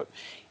anecdote.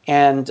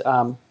 And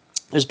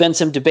there's been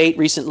some debate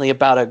recently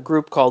about a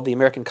group called the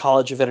American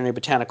College of Veterinary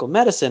Botanical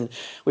Medicine,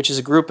 which is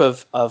a group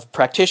of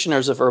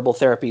practitioners of herbal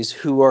therapies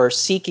who are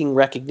seeking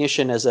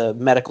recognition as a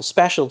medical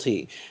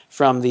specialty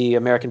from the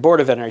American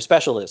Board of Veterinary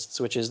Specialists,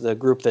 which is the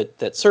group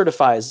that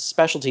certifies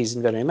specialties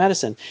in veterinary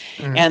medicine.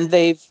 Mm-hmm. And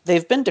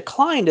they've been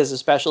declined as a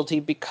specialty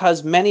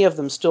because many of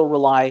them still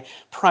rely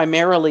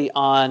primarily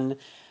on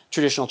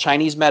traditional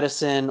Chinese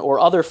medicine or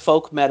other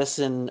folk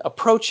medicine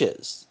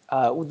approaches.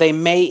 They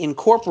may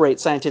incorporate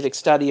scientific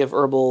study of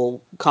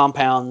herbal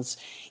compounds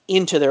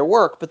into their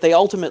work, but they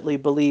ultimately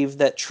believe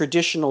that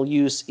traditional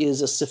use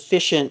is a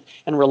sufficient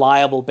and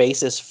reliable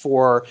basis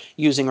for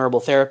using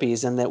herbal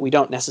therapies, and that we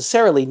don't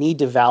necessarily need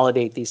to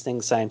validate these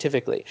things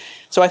scientifically.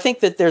 So I think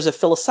that there's a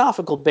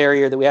philosophical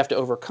barrier that we have to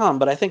overcome,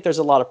 but I think there's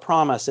a lot of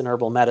promise in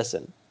herbal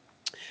medicine.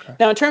 Okay.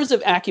 Now, in terms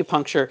of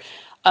acupuncture,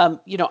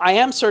 I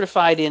am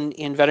certified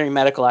in veterinary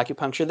medical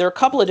acupuncture. There are a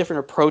couple of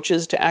different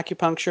approaches to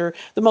acupuncture.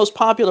 The most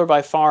popular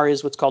by far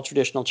is what's called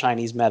traditional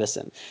Chinese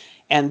medicine.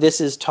 And this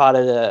is taught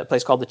at a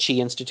place called the Qi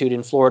Institute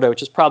in Florida,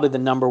 which is probably the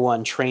number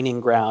one training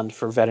ground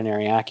for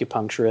veterinary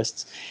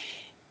acupuncturists.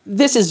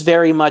 This is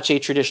very much a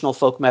traditional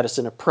folk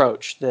medicine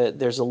approach.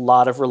 There's a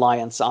lot of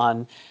reliance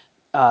on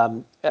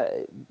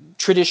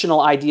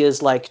traditional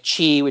ideas like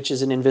qi, which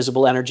is an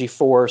invisible energy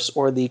force,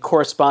 or the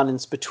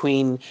correspondence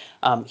between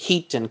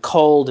heat and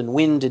cold and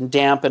wind and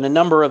damp, and a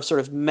number of sort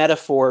of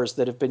metaphors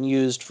that have been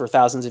used for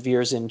thousands of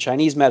years in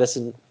Chinese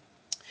medicine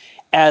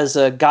as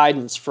a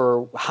guidance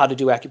for how to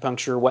do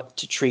acupuncture, what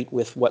to treat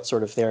with what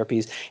sort of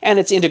therapies. And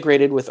it's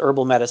integrated with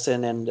herbal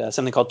medicine and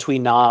something called Tui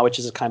Na, which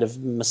is a kind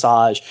of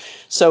massage.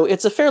 So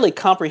it's a fairly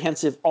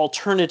comprehensive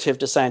alternative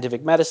to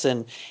scientific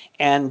medicine.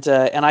 And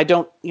I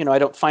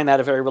don't find that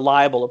a very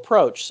reliable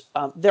approach.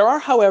 There are,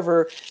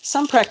 however,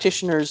 some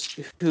practitioners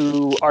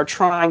who are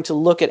trying to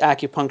look at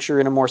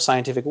acupuncture in a more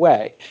scientific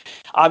way.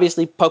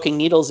 Obviously, poking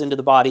needles into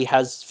the body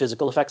has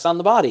physical effects on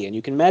the body, and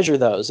you can measure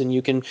those, and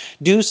you can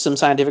do some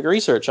scientific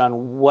research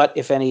on what,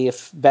 if any,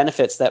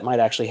 benefits that might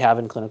actually have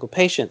in clinical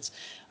patients.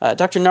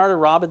 Dr. Narda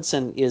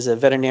Robinson is a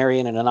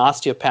veterinarian and an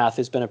osteopath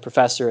who's been a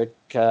professor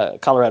at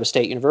Colorado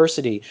State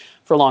University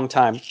for a long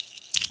time,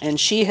 and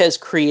she has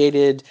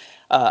created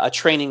a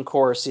training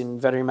course in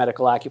veterinary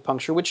medical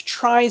acupuncture, which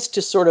tries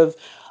to sort of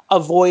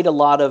avoid a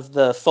lot of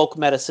the folk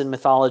medicine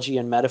mythology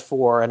and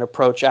metaphor and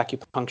approach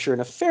acupuncture in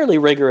a fairly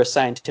rigorous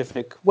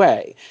scientific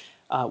way,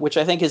 which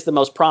I think is the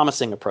most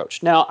promising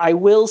approach. Now, I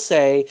will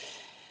say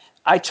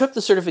I took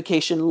the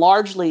certification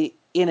largely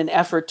in an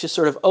effort to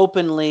sort of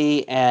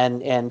openly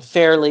and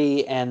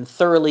fairly and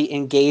thoroughly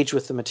engage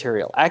with the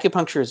material.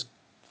 Acupuncture is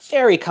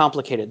very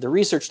complicated. The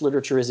research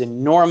literature is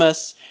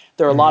enormous.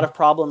 There are a lot of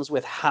problems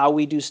with how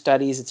we do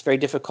studies. It's very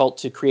difficult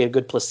to create a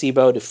good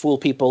placebo, to fool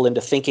people into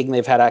thinking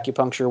they've had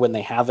acupuncture when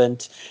they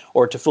haven't,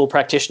 or to fool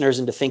practitioners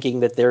into thinking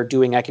that they're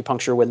doing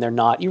acupuncture when they're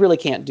not. You really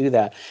can't do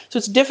that. So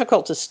it's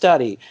difficult to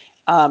study.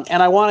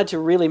 And I wanted to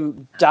really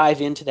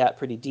dive into that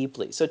pretty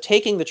deeply. So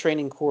taking the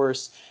training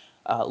course,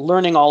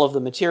 learning all of the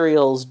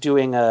materials,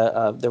 doing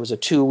there was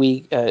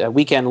a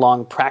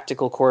weekend-long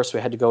practical course. We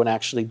had to go and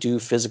actually do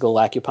physical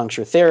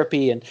acupuncture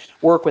therapy and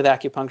work with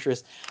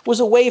acupuncturists, was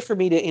a way for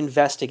me to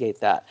investigate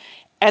that.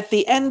 At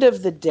the end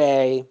of the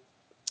day,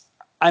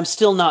 I'm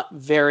still not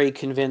very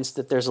convinced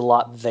that there's a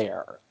lot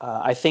there.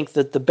 I think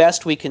that the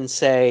best we can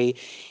say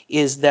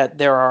is that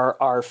there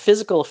are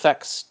physical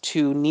effects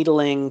to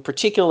needling,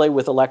 particularly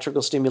with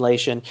electrical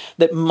stimulation,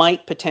 that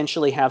might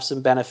potentially have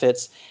some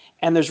benefits.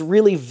 And there's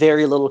really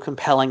very little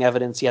compelling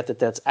evidence yet that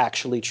that's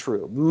actually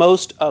true.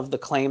 Most of the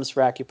claims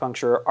for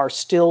acupuncture are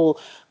still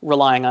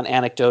relying on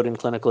anecdote and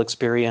clinical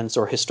experience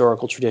or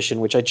historical tradition,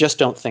 which I just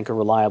don't think are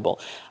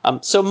reliable.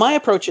 So my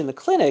approach in the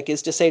clinic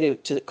is to say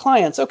to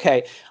clients,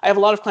 okay, I have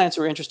a lot of clients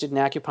who are interested in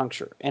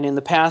acupuncture. And in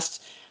the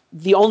past,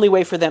 the only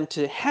way for them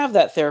to have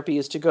that therapy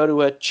is to go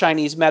to a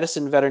Chinese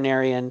medicine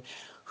veterinarian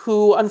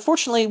who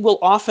unfortunately will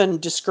often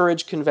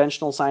discourage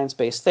conventional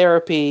science-based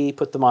therapy,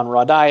 put them on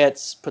raw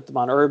diets, put them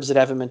on herbs that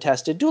haven't been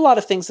tested, do a lot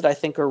of things that I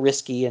think are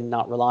risky and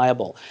not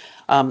reliable.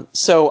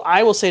 So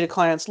I will say to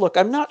clients, look,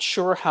 I'm not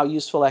sure how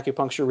useful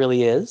acupuncture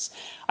really is.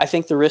 I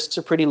think the risks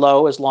are pretty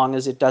low as long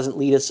as it doesn't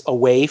lead us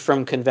away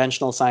from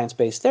conventional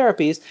science-based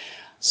therapies.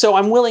 So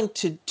I'm willing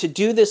to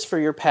do this for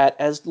your pet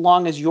as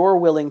long as you're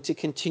willing to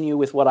continue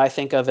with what I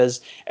think of as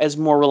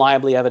more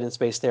reliably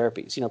evidence-based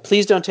therapies.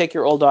 Please don't take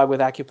your old dog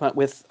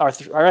with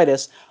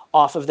arthritis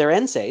off of their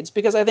NSAIDs,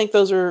 because I think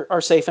those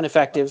are safe and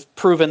effective,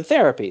 proven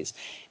therapies.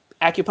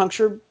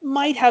 Acupuncture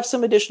might have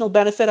some additional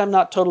benefit. I'm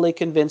not totally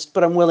convinced,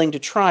 but I'm willing to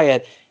try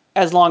it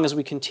as long as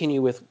we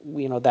continue with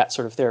that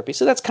sort of therapy.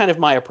 So that's kind of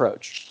my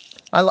approach.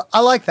 I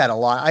like that a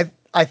lot.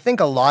 I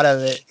think a lot of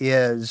it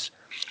is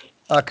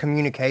a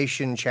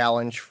communication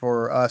challenge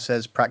for us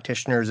as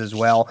practitioners as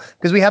well,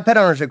 because we have pet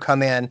owners who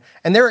come in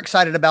and they're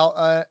excited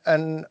about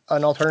an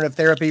alternative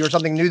therapy or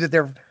something new that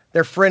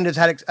their friend has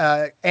had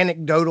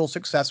anecdotal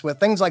success with,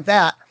 things like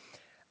that.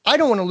 I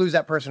don't want to lose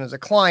that person as a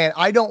client.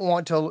 I don't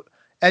want to,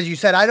 as you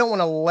said, I don't want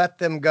to let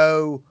them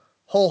go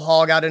whole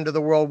hog out into the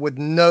world with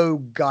no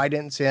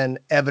guidance in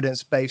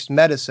evidence-based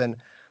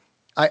medicine.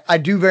 I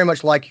do very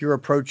much like your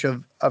approach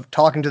of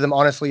talking to them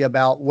honestly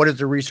about what does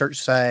the research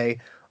say,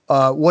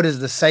 what is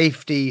the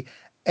safety,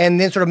 and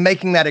then sort of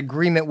making that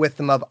agreement with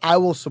them of, I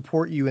will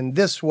support you in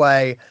this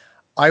way.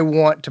 I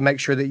want to make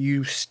sure that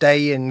you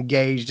stay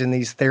engaged in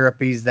these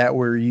therapies that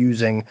we're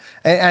using.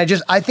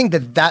 And I think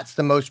that that's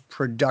the most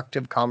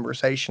productive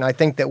conversation. I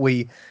think that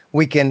we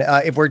can,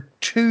 if we're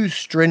too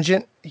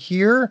stringent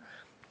here,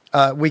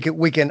 we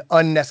can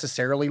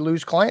unnecessarily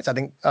lose clients. I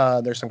think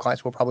there's some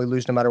clients we'll probably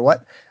lose no matter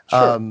what.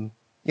 Sure.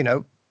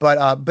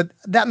 But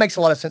that makes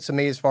a lot of sense to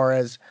me as far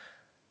as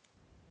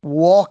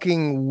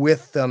walking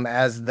with them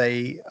as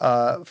they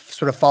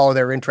sort of follow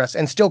their interests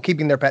and still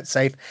keeping their pets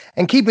safe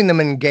and keeping them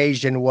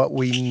engaged in what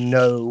we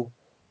know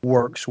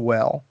works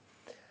well.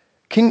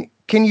 Can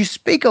you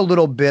speak a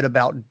little bit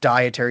about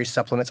dietary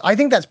supplements? I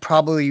think that's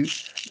probably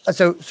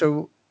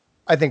so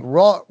I think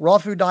raw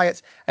food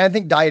diets and I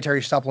think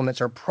dietary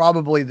supplements are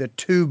probably the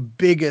two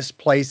biggest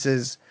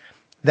places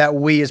that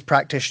we as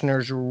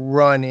practitioners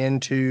run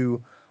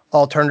into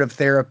alternative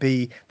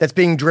therapy that's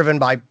being driven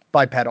by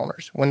pet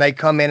owners. When they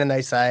come in and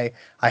they say,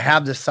 I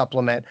have this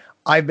supplement,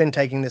 I've been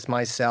taking this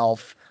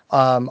myself,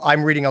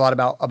 I'm reading a lot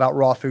about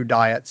raw food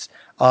diets,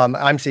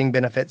 I'm seeing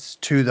benefits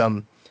to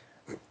them.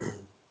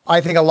 I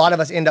think a lot of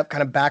us end up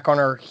kind of back on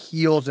our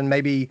heels and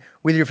maybe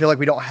we either feel like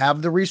we don't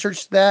have the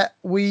research that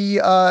we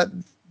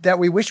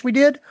wish we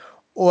did,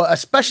 or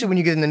especially when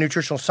you get in the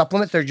nutritional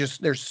supplements,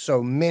 there's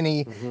so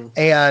many,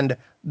 and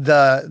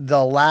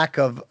the lack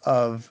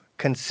of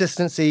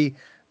consistency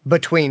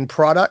between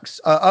products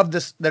of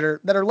this that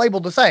are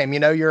labeled the same.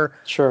 Your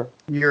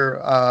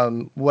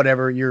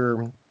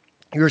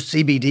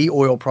CBD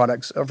oil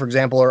products, for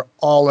example, are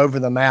all over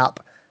the map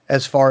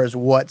as far as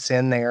what's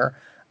in there.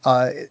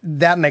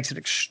 That makes it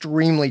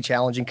extremely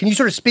challenging. Can you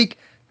sort of speak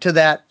to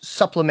that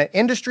supplement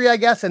industry, I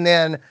guess, and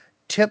then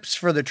tips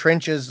for the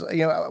trenches?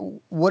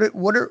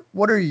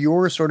 What are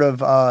your sort of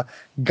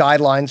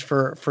guidelines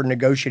for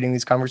negotiating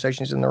these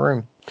conversations in the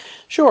room?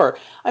 Sure.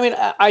 I mean,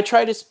 I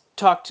try to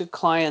talk to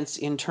clients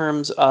in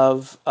terms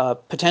of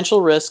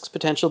potential risks,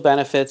 potential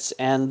benefits,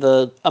 and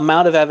the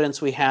amount of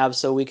evidence we have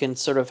so we can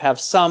sort of have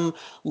some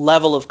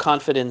level of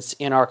confidence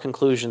in our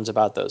conclusions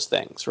about those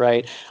things,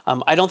 right?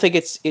 I don't think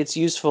it's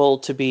useful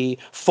to be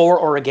for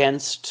or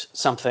against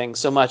something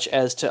so much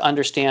as to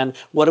understand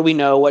what do we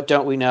know, what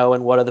don't we know,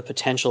 and what are the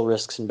potential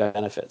risks and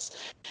benefits.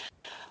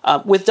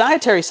 With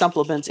dietary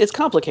supplements, it's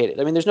complicated.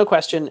 I mean, there's no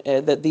question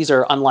that these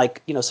are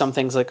unlike, some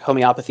things like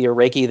homeopathy or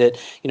Reiki that,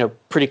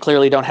 pretty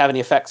clearly don't have any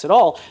effects at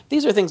all.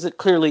 These are things that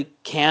clearly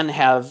can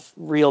have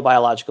real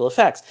biological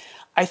effects.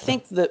 I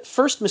think the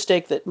first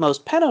mistake that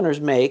most pet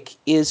owners make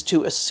is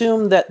to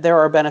assume that there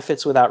are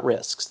benefits without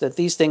risks, that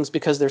these things,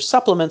 because they're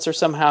supplements, are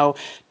somehow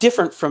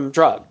different from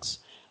drugs,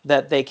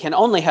 that they can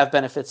only have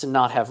benefits and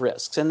not have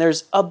risks. And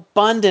there's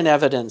abundant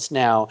evidence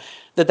now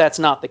that that's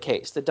not the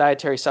case, that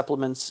dietary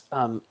supplements,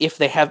 if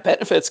they have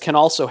benefits, can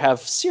also have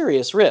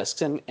serious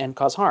risks and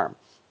cause harm.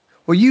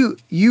 Well,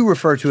 you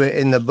refer to it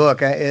in the book,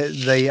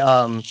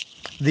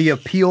 the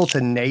appeal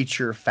to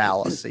nature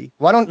fallacy.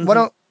 Why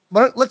don't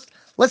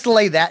let's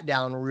lay that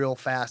down real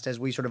fast as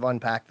we sort of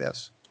unpack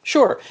this.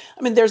 Sure.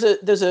 I mean, there's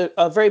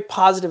a very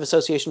positive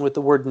association with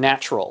the word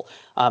natural.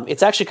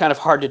 It's actually kind of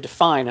hard to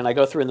define, and I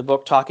go through in the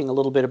book talking a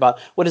little bit about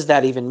what does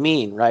that even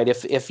mean, right?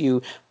 If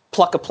you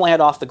pluck a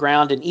plant off the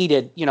ground and eat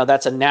it,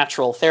 that's a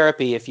natural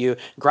therapy. If you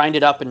grind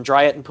it up and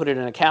dry it and put it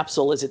in a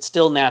capsule, is it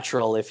still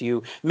natural? If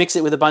you mix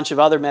it with a bunch of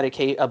other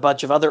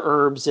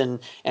herbs and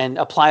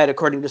apply it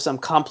according to some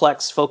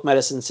complex folk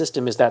medicine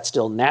system, is that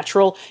still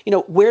natural?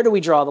 Where do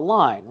we draw the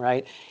line,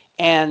 right?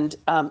 And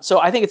so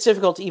I think it's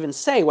difficult to even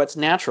say what's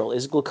natural.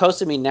 Is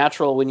glucosamine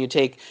natural when you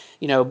take,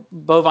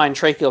 bovine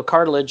tracheal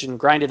cartilage and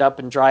grind it up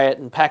and dry it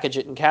and package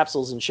it in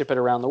capsules and ship it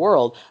around the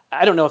world?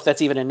 I don't know if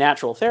that's even a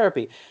natural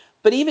therapy.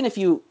 But even if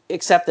you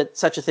accept that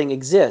such a thing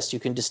exists, you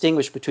can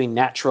distinguish between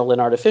natural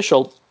and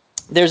artificial.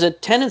 There's a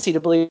tendency to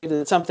believe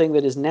that something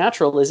that is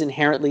natural is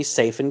inherently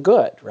safe and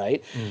good,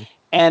 right? Mm.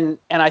 And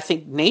I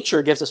think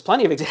nature gives us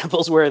plenty of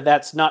examples where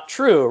that's not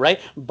true, right?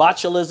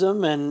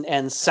 Botulism and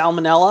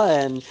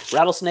salmonella and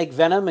rattlesnake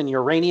venom and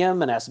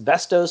uranium and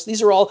asbestos,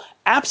 these are all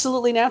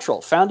absolutely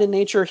natural, found in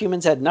nature.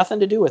 Humans had nothing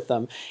to do with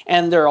them,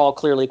 and they're all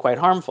clearly quite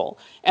harmful.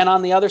 And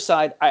on the other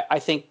side, I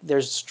think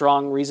there's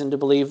strong reason to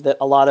believe that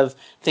a lot of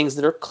things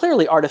that are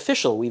clearly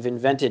artificial, we've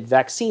invented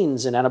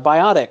vaccines and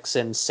antibiotics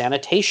and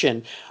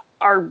sanitation,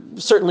 are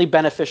certainly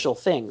beneficial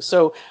things.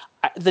 So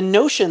the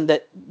notion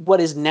that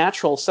what is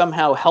natural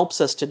somehow helps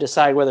us to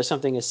decide whether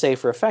something is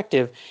safe or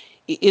effective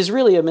is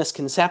really a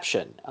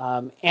misconception.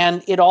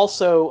 And it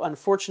also,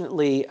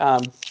 unfortunately,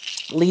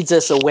 leads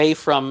us away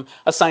from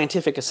a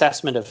scientific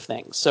assessment of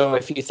things. So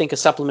if you think a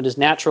supplement is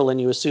natural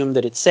and you assume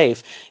that it's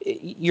safe,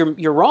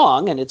 you're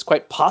wrong, and it's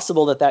quite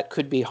possible that that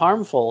could be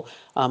harmful.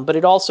 But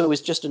it also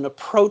is just an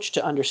approach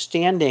to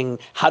understanding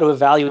how to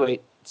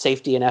evaluate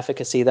safety and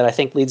efficacy that I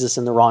think leads us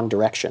in the wrong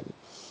direction.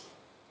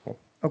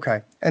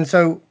 Okay. And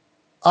so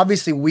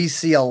obviously we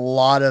see a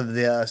lot of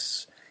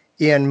this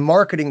in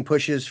marketing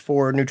pushes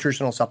for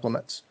nutritional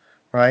supplements,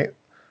 right?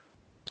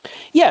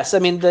 Yes. I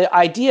mean, the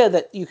idea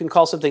that you can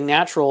call something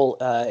natural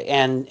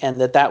and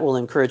that will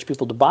encourage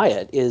people to buy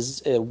it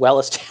is well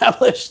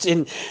established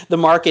in the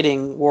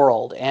marketing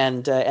world.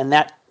 And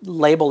that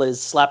label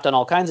is slapped on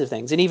all kinds of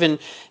things. And even,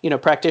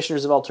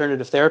 practitioners of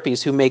alternative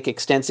therapies who make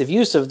extensive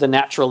use of the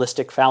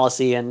naturalistic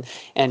fallacy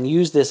and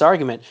use this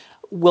argument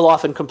will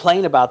often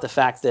complain about the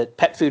fact that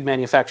pet food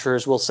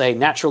manufacturers will say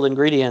natural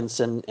ingredients,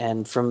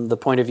 and from the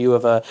point of view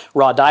of a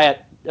raw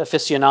diet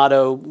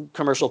aficionado,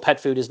 commercial pet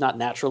food is not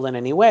natural in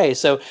any way.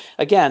 So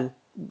again,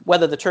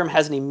 whether the term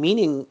has any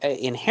meaning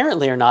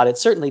inherently or not, it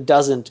certainly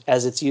doesn't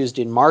as it's used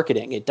in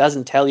marketing. It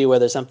doesn't tell you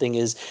whether something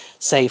is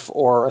safe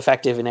or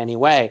effective in any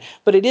way,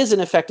 but it is an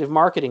effective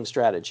marketing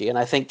strategy. And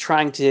I think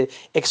trying to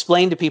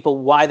explain to people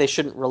why they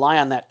shouldn't rely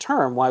on that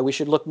term, why we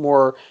should look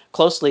more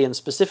closely and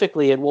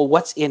specifically at, well,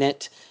 what's in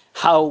it?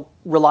 How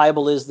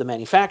reliable is the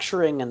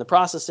manufacturing and the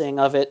processing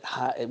of it?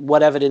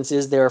 What evidence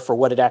is there for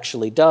what it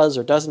actually does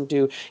or doesn't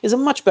do is a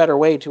much better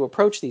way to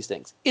approach these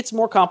things. It's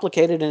more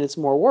complicated and it's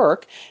more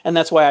work, and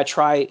that's why I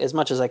try as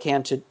much as I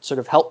can to sort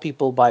of help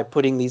people by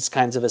putting these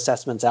kinds of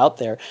assessments out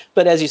there.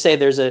 But as you say,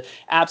 there's an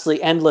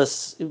absolutely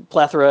endless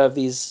plethora of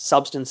these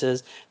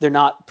substances. They're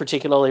not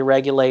particularly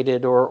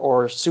regulated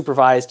or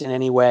supervised in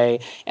any way,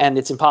 and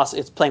it's impossible.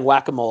 It's playing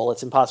whack-a-mole.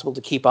 It's impossible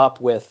to keep up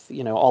with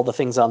all the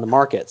things on the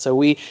market. So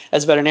we,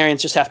 as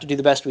veterinarians, just have to do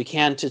the best we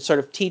can to sort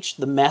of teach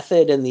the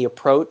method and the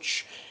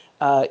approach,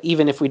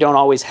 even if we don't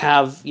always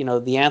have,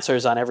 the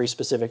answers on every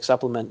specific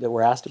supplement that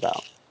we're asked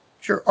about.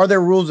 Sure. Are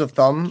there rules of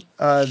thumb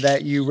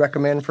that you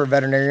recommend for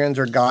veterinarians,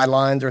 or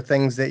guidelines or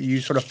things that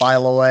you sort of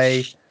file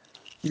away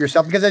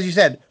yourself? Because as you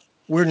said,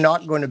 we're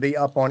not going to be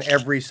up on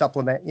every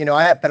supplement.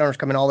 I have pet owners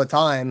come in all the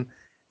time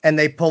and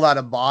they pull out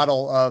a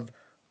bottle of,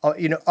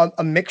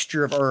 a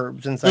mixture of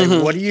herbs and say,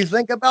 mm-hmm. What do you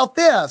think about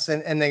this?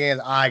 And they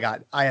go,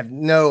 I have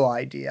no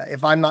idea.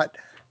 If I'm not,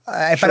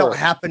 if sure. I don't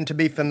happen to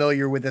be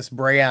familiar with this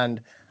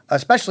brand,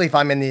 especially if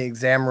I'm in the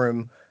exam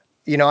room,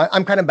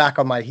 I'm kind of back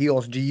on my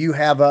heels. Do you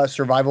have a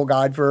survival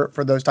guide for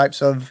those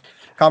types of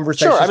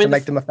conversations to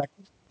make them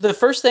effective? The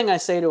first thing I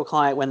say to a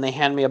client when they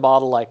hand me a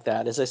bottle like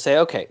that is I say,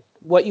 okay,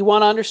 what you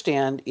want to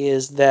understand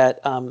is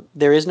that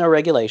there is no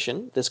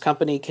regulation. This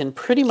company can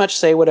pretty much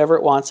say whatever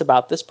it wants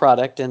about this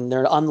product, and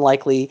they're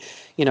unlikely,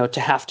 to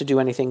have to do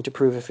anything to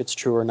prove if it's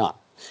true or not.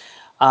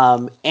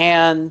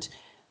 And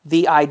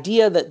the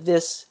idea that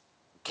this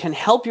can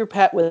help your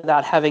pet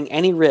without having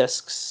any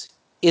risks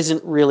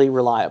isn't really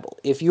reliable.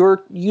 If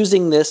you're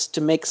using this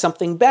to make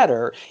something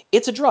better,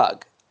 it's a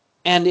drug,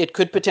 and it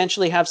could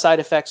potentially have side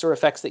effects or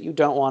effects that you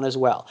don't want as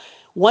well.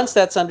 Once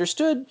that's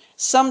understood,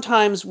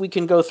 sometimes we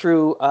can go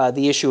through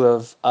the issue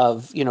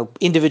of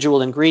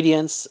individual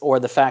ingredients, or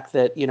the fact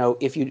that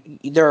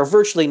there are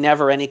virtually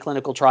never any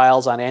clinical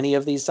trials on any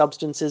of these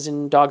substances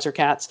in dogs or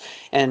cats,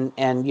 and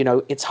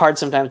it's hard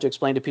sometimes to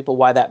explain to people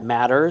why that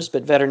matters.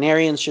 But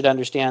veterinarians should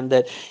understand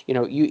that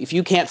if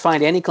you can't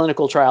find any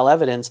clinical trial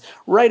evidence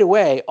right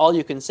away, all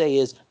you can say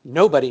is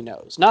nobody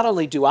knows. Not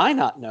only do I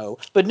not know,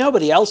 but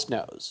nobody else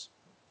knows.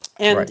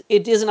 And Right.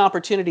 it is an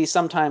opportunity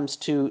sometimes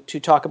to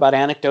talk about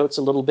anecdotes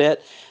a little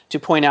bit, to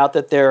point out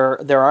that there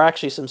are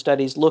actually some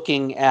studies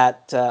looking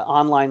at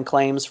online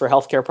claims for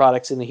healthcare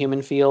products in the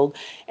human field,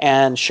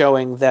 and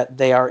showing that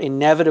they are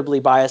inevitably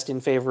biased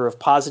in favor of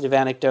positive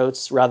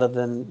anecdotes rather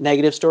than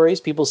negative stories.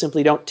 People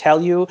simply don't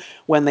tell you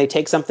when they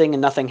take something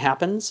and nothing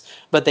happens,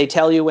 but they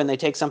tell you when they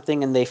take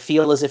something and they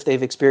feel as if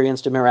they've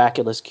experienced a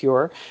miraculous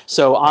cure.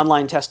 So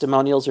online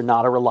testimonials are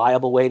not a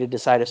reliable way to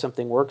decide if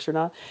something works or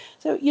not.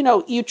 So,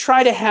 you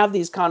try to have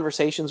these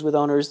conversations with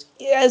owners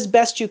as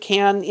best you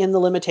can in the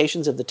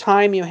limitations of the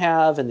time you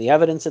have and the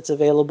evidence that's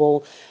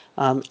available.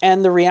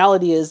 And the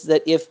reality is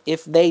that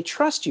if they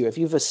trust you, if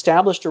you've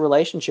established a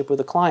relationship with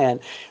a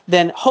client,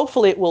 then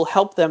hopefully it will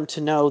help them to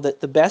know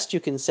that the best you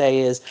can say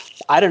is,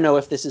 I don't know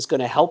if this is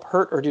going to help,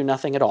 hurt, or do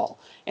nothing at all.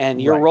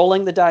 And you're Right.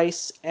 rolling the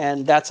dice,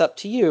 and that's up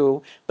to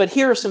you. But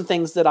here are some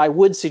things that I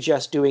would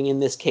suggest doing in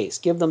this case.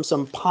 Give them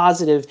some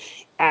positive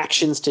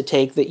actions to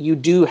take that you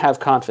do have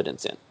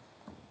confidence in.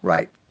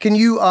 Right. Can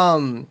you,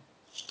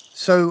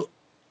 so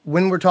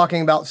when we're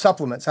talking about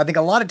supplements, I think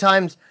a lot of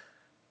times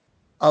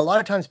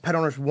pet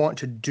owners want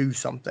to do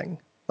something.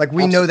 Like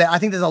we know that. I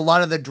think there's a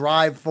lot of the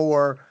drive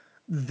for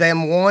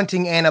them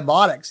wanting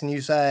antibiotics, and you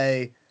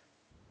say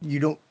you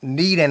don't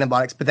need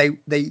antibiotics, but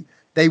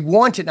they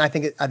want it. And I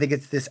think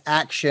it's this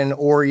action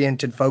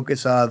oriented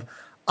focus of,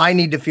 I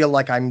need to feel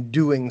like I'm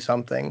doing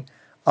something.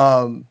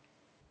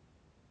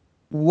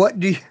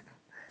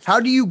 How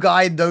do you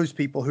guide those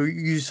people who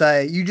you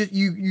say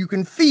you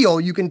can feel,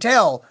 you can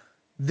tell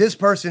this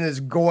person is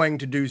going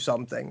to do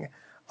something?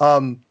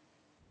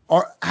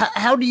 Or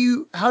how do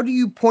you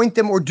point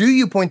them, or do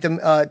you point them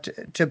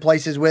to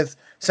places with,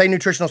 say,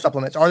 nutritional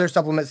supplements? Are there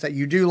supplements that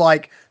you do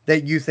like,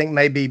 that you think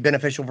may be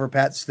beneficial for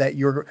pets, that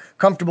you're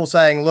comfortable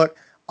saying, look,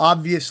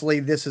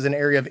 obviously this is an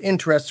area of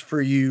interest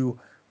for you.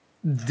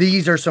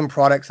 These are some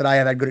products that I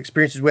have had good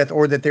experiences with,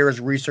 or that there is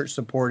research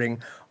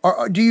supporting?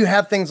 Or do you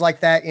have things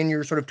like that in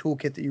your sort of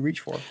toolkit that you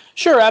reach for?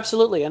 Sure,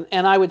 absolutely.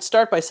 And I would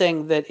start by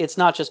saying that it's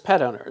not just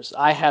pet owners.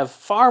 I have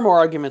far more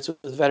arguments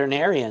with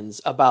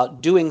veterinarians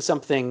about doing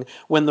something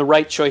when the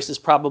right choice is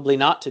probably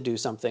not to do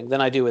something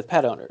than I do with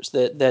pet owners.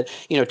 That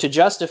to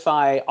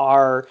justify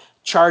our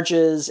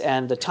charges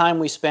and the time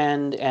we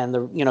spend, and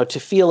to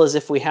feel as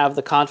if we have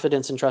the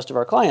confidence and trust of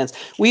our clients,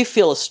 we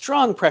feel a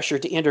strong pressure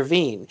to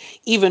intervene,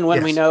 even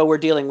when we know we're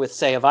dealing with,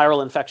 say, a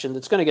viral infection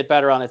that's going to get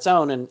better on its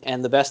own,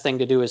 and the best thing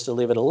to do is to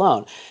leave it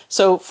alone.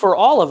 So for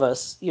all of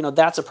us,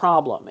 that's a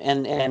problem,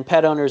 and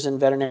pet owners and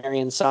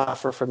veterinarians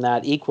suffer from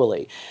that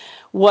equally.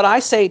 What I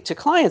say to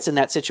clients in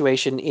that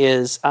situation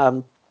is,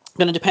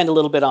 going to depend a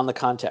little bit on the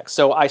context.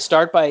 So I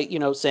start by,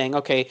 saying,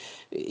 okay,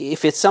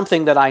 if it's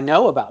something that I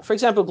know about, for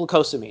example,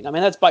 glucosamine. I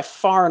mean, that's by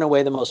far and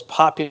away the most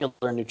popular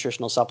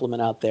nutritional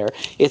supplement out there.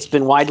 It's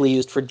been widely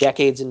used for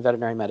decades in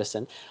veterinary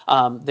medicine.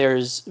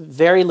 There's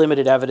very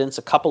limited evidence,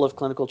 a couple of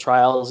clinical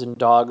trials in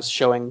dogs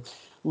showing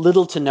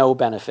little to no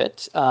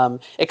benefit.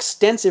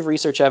 Extensive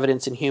research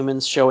evidence in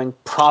humans showing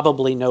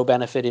probably no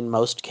benefit in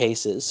most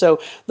cases. So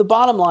the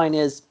bottom line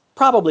is,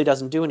 probably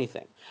doesn't do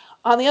anything.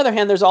 On the other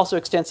hand, there's also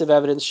extensive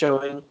evidence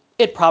showing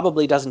it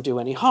probably doesn't do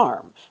any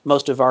harm.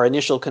 Most of our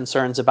initial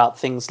concerns about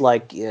things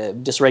like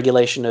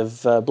dysregulation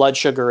of blood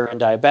sugar in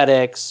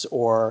diabetics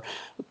or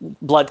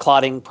blood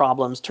clotting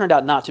problems turned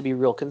out not to be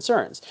real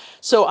concerns.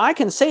 So I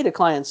can say to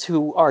clients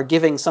who are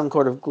giving some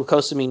sort of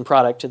glucosamine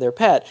product to their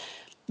pet,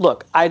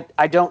 look,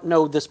 I don't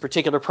know this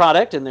particular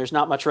product, and there's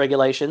not much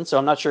regulation, so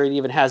I'm not sure it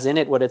even has in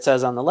it what it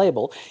says on the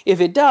label. If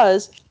it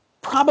does,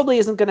 probably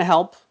isn't going to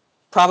help,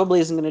 probably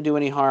isn't going to do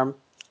any harm.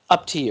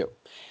 Up to you.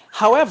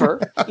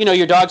 However,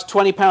 your dog's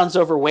 20 pounds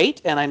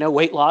overweight, and I know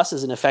weight loss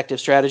is an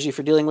effective strategy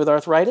for dealing with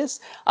arthritis.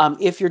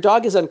 If your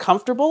dog is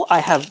uncomfortable,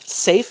 I have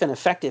safe and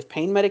effective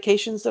pain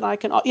medications that I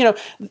can,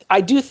 I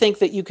do think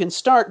that you can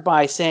start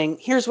by saying,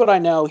 here's what I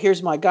know,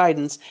 here's my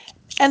guidance,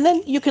 and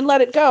then you can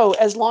let it go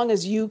as long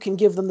as you can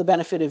give them the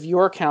benefit of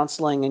your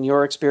counseling and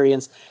your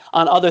experience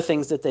on other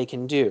things that they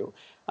can do.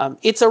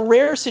 It's a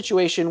rare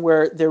situation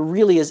where there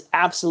really is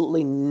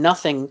absolutely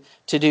nothing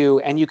to do,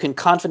 and you can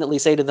confidently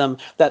say to them,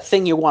 that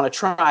thing you want to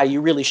try, you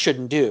really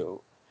shouldn't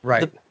do.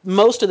 Right.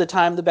 Most of the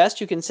time, the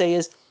best you can say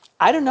is,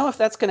 I don't know if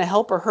that's going to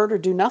help or hurt or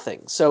do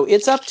nothing. So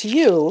it's up to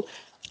you.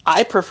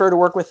 I prefer to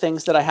work with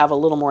things that I have a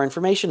little more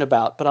information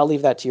about, but I'll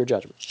leave that to your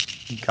judgment.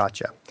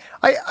 Gotcha.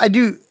 I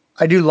do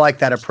like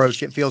that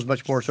approach. It feels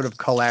much more sort of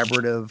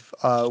collaborative,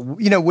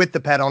 with the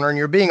pet owner, and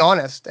you're being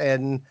honest,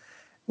 and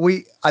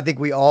I think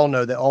we all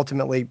know that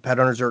ultimately pet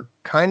owners are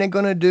kind of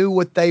going to do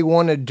what they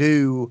want to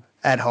do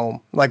at home.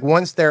 Like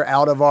once they're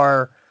out of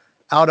our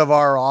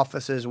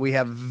offices, we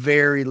have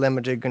very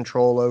limited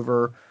control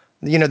over,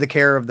 the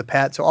care of the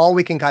pet. So all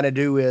we can kind of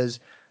do is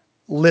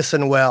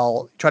listen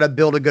well, try to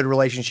build a good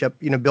relationship,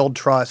 build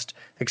trust,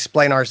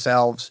 explain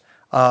ourselves,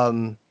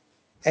 and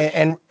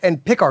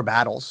pick our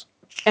battles.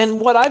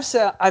 And what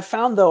I've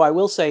found, though, I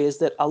will say, is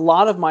that a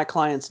lot of my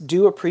clients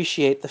do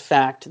appreciate the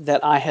fact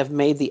that I have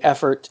made the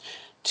effort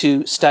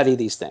to study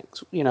these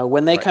things.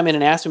 When they come in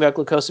and ask me about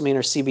glucosamine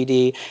or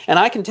CBD, and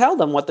I can tell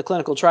them what the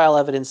clinical trial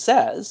evidence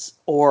says,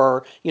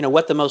 or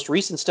what the most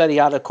recent study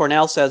out of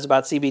Cornell says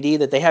about CBD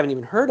that they haven't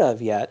even heard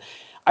of yet,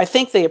 I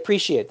think they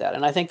appreciate that,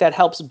 and I think that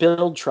helps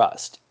build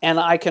trust. And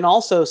I can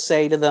also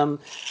say to them,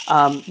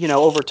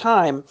 over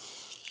time,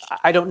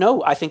 I don't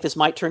know. I think this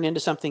might turn into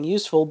something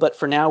useful, but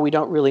for now, we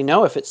don't really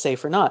know if it's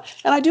safe or not.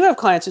 And I do have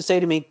clients who say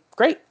to me,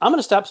 great, I'm going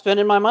to stop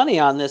spending my money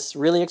on this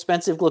really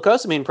expensive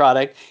glucosamine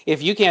product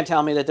if you can't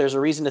tell me that there's a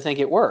reason to think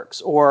it works.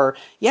 Or,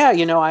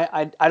 I'm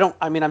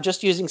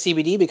just using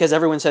CBD because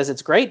everyone says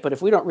it's great, but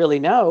if we don't really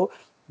know,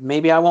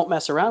 maybe I won't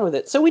mess around with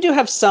it. So we do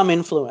have some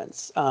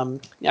influence.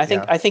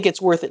 I think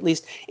it's worth at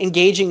least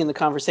engaging in the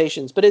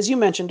conversations. But as you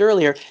mentioned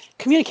earlier,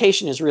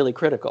 communication is really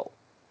critical.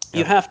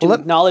 You have to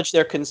acknowledge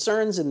their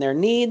concerns and their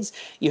needs.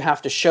 You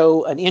have to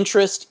show an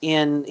interest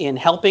in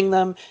helping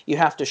them. You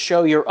have to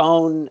show your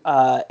own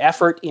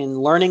effort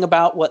in learning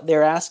about what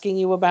they're asking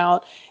you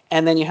about.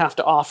 And then you have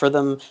to offer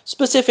them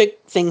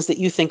specific things that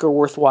you think are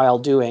worthwhile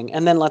doing,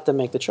 and then let them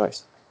make the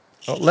choice.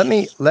 Well, let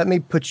me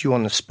put you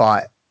on the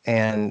spot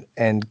and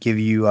give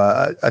you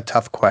a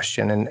tough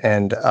question.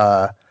 And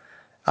I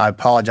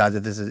apologize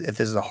if this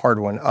is a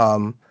hard one.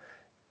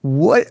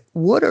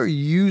 What are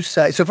you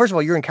saying? So first of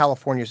all, you're in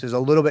California, so it's a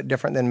little bit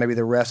different than maybe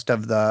the rest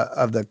of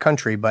the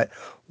country. But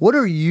what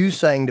are you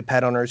saying to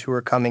pet owners who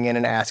are coming in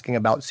and asking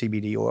about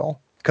CBD oil?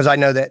 Because I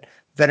know that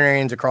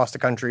veterinarians across the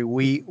country,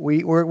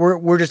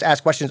 we're just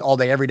asked questions all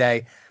day, every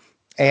day,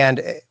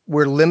 and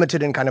we're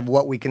limited in kind of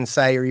what we can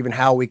say or even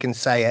how we can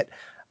say it.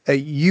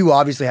 You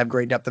obviously have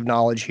great depth of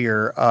knowledge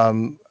here.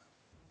 How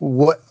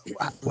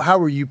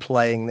are you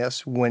playing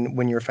this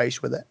when you're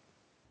faced with it?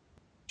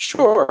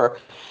 Sure.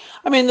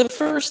 I mean, the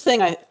first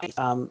thing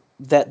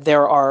that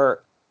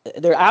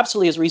there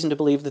absolutely is reason to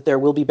believe that there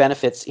will be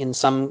benefits in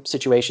some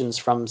situations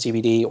from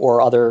CBD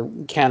or other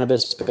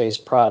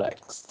cannabis-based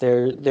products.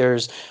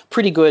 There's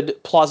pretty good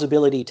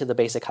plausibility to the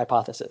basic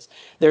hypothesis.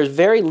 There's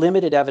very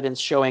limited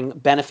evidence showing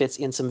benefits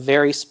in some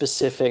very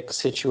specific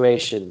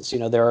situations.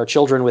 There are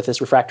children with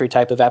this refractory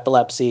type of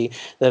epilepsy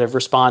that have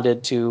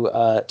responded to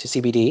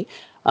CBD.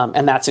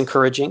 And that's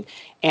encouraging.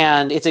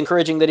 And it's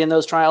encouraging that in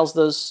those trials,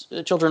 those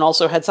children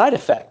also had side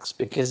effects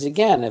because,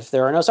 again, if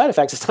there are no side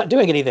effects, it's not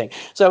doing anything.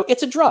 So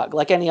it's a drug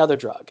like any other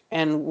drug.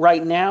 And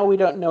right now, we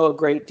don't know a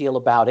great deal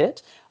about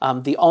it.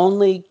 The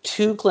only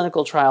 2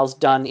 clinical trials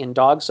done in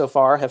dogs so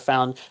far have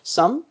found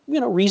some,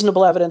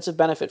 reasonable evidence of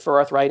benefit for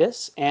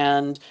arthritis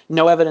and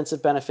no evidence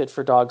of benefit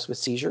for dogs with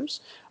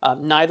seizures.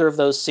 Neither of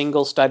those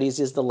single studies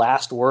is the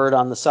last word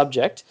on the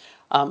subject.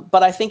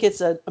 But I think it's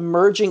an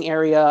emerging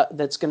area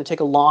that's going to take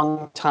a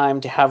long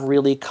time to have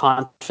really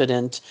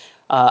confident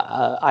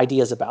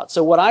ideas about.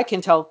 So what I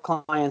can tell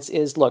clients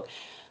is, look,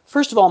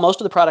 first of all,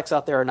 most of the products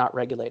out there are not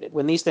regulated.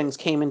 When these things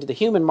came into the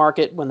human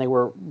market,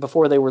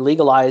 before they were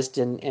legalized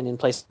and in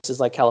places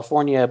like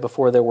California,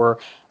 before there were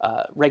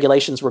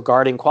regulations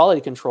regarding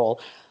quality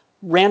control,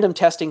 random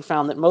testing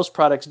found that most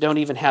products don't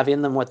even have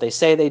in them what they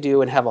say they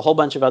do and have a whole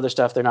bunch of other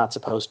stuff they're not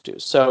supposed to.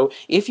 So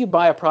if you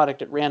buy a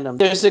product at random,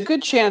 there's a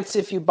good chance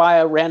if you buy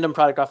a random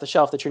product off the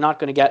shelf that you're not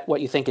going to get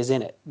what you think is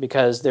in it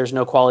because there's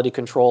no quality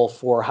control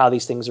for how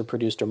these things are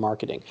produced or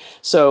marketing.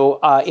 So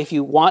if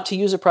you want to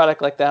use a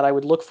product like that, I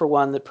would look for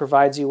one that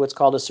provides you what's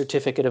called a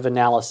certificate of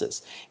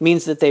analysis. It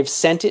means that they've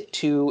sent it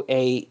to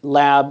a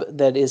lab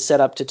that is set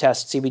up to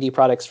test CBD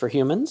products for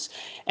humans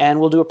and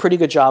will do a pretty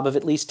good job of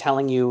at least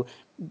telling you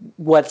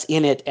what's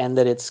in it and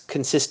that it's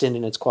consistent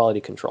in its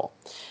quality control.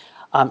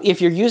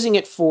 If you're using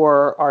it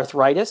for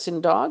arthritis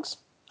in dogs,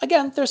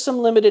 again, there's some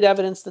limited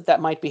evidence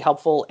that might be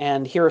helpful,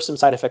 and here are some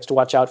side effects to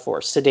watch out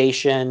for: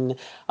 sedation,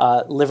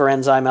 liver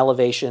enzyme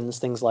elevations,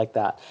 things like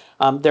that.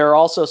 There are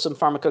also some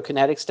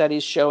pharmacokinetic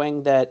studies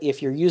showing that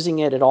if you're using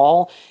it at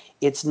all,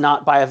 it's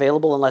not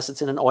bioavailable unless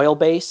it's in an oil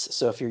base.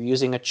 So if you're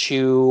using a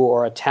chew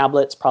or a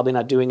tablet, it's probably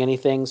not doing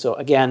anything. So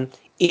again,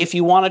 if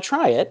you want to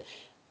try it,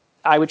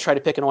 I would try to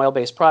pick an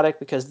oil-based product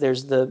because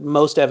there's the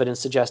most evidence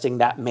suggesting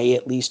that may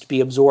at least be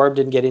absorbed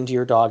and get into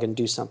your dog and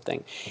do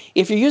something.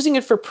 If you're using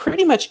it for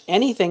pretty much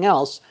anything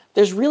else,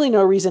 there's really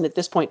no reason at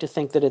this point to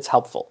think that it's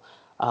helpful.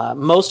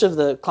 Most of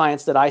the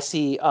clients that I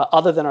see,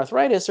 other than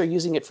arthritis, are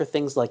using it for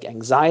things like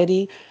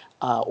anxiety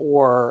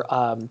or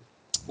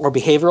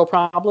behavioral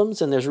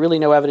problems, and there's really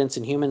no evidence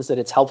in humans that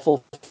it's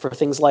helpful for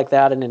things like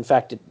that, and in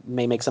fact, it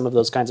may make some of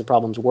those kinds of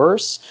problems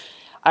worse.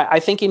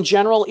 I think in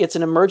general, it's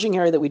an emerging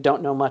area that we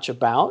don't know much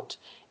about,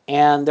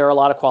 and there are a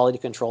lot of quality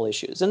control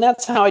issues. And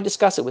that's how I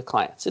discuss it with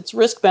clients. It's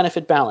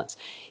risk-benefit balance.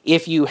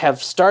 If you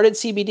have started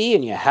CBD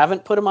and you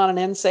haven't put them on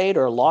an NSAID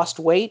or lost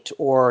weight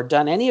or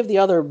done any of the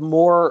other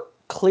more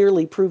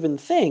clearly proven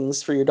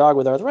things for your dog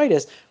with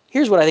arthritis,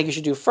 here's what I think you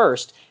should do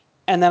first.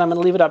 And then I'm going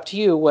to leave it up to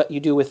you what you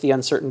do with the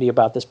uncertainty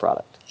about this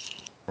product.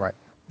 Right.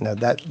 No,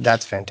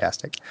 that's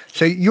fantastic.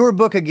 So your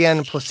book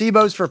again,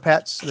 Placebos for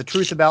Pets, The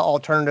Truth About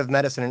Alternative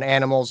Medicine in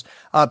Animals.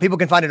 People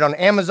can find it on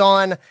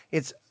Amazon.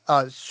 It's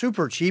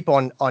super cheap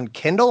on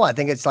Kindle. I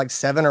think it's like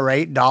 $7 or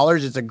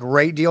 $8. It's a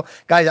great deal.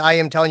 Guys, I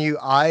am telling you,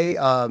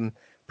 I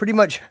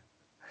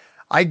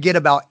get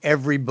about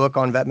every book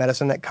on vet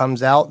medicine that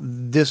comes out.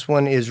 This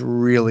one is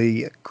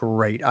really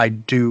great. I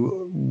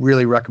do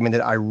really recommend it.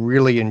 I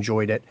really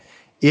enjoyed it.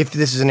 If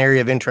this is an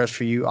area of interest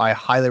for you, I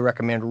highly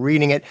recommend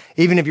reading it.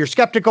 Even if you're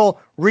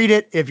skeptical, read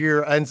it. If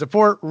you're in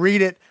support,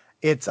 read it.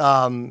 It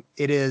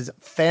is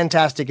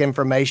fantastic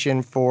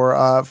information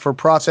for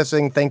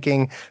processing,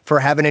 thinking,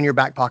 for having in your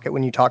back pocket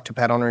when you talk to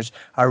pet owners.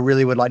 I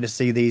really would like to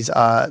see this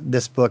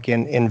book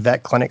in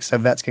vet clinics so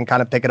vets can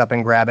kind of pick it up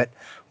and grab it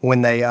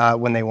when they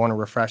want to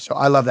refresh. So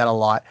I love that a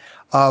lot.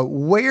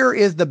 Where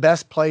is the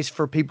best place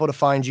for people to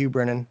find you,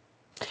 Brennan?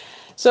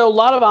 So a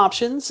lot of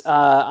options.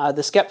 The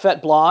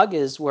SkepVet blog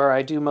is where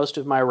I do most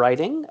of my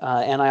writing,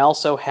 and I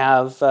also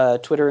have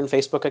Twitter and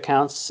Facebook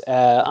accounts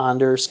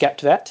under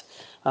SkepVet,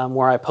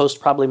 where I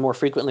post probably more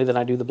frequently than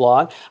I do the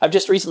blog. I've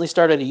just recently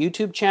started a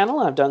YouTube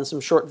channel. I've done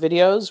some short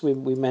videos.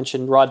 We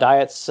mentioned raw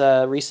diets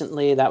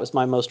recently. That was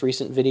my most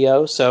recent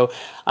video. So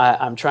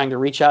I'm trying to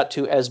reach out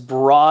to as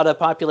broad a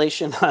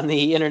population on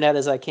the internet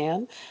as I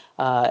can.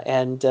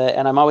 And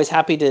I'm always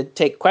happy to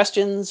take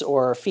questions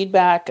or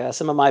feedback.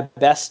 Some of my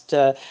best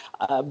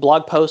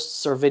blog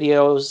posts or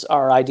videos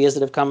are ideas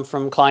that have come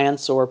from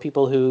clients or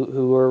people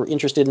who are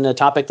interested in a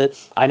topic that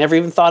I never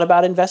even thought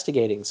about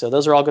investigating. So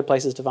those are all good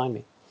places to find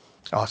me.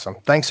 Awesome.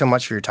 Thanks so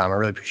much for your time. I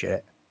really appreciate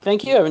it.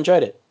 Thank you. I've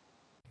enjoyed it.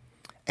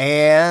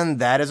 And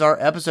that is our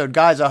episode.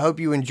 Guys, I hope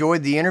you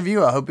enjoyed the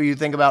interview. I hope you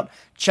think about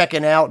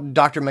checking out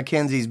Dr.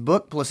 McKenzie's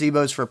book,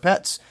 Placebos for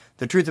Pets,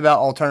 The Truth About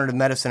Alternative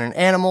Medicine in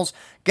Animals.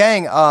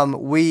 Gang,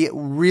 we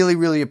really,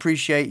 really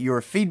appreciate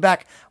your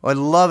feedback. I'd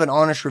love an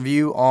honest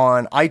review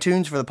on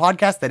iTunes for the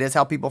podcast. That is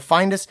how people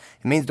find us.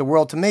 It means the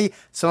world to me.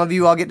 Some of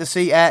you I'll get to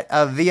see at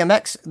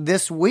VMX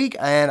this week,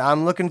 and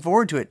I'm looking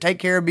forward to it. Take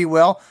care, be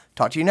well.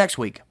 Talk to you next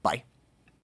week. Bye.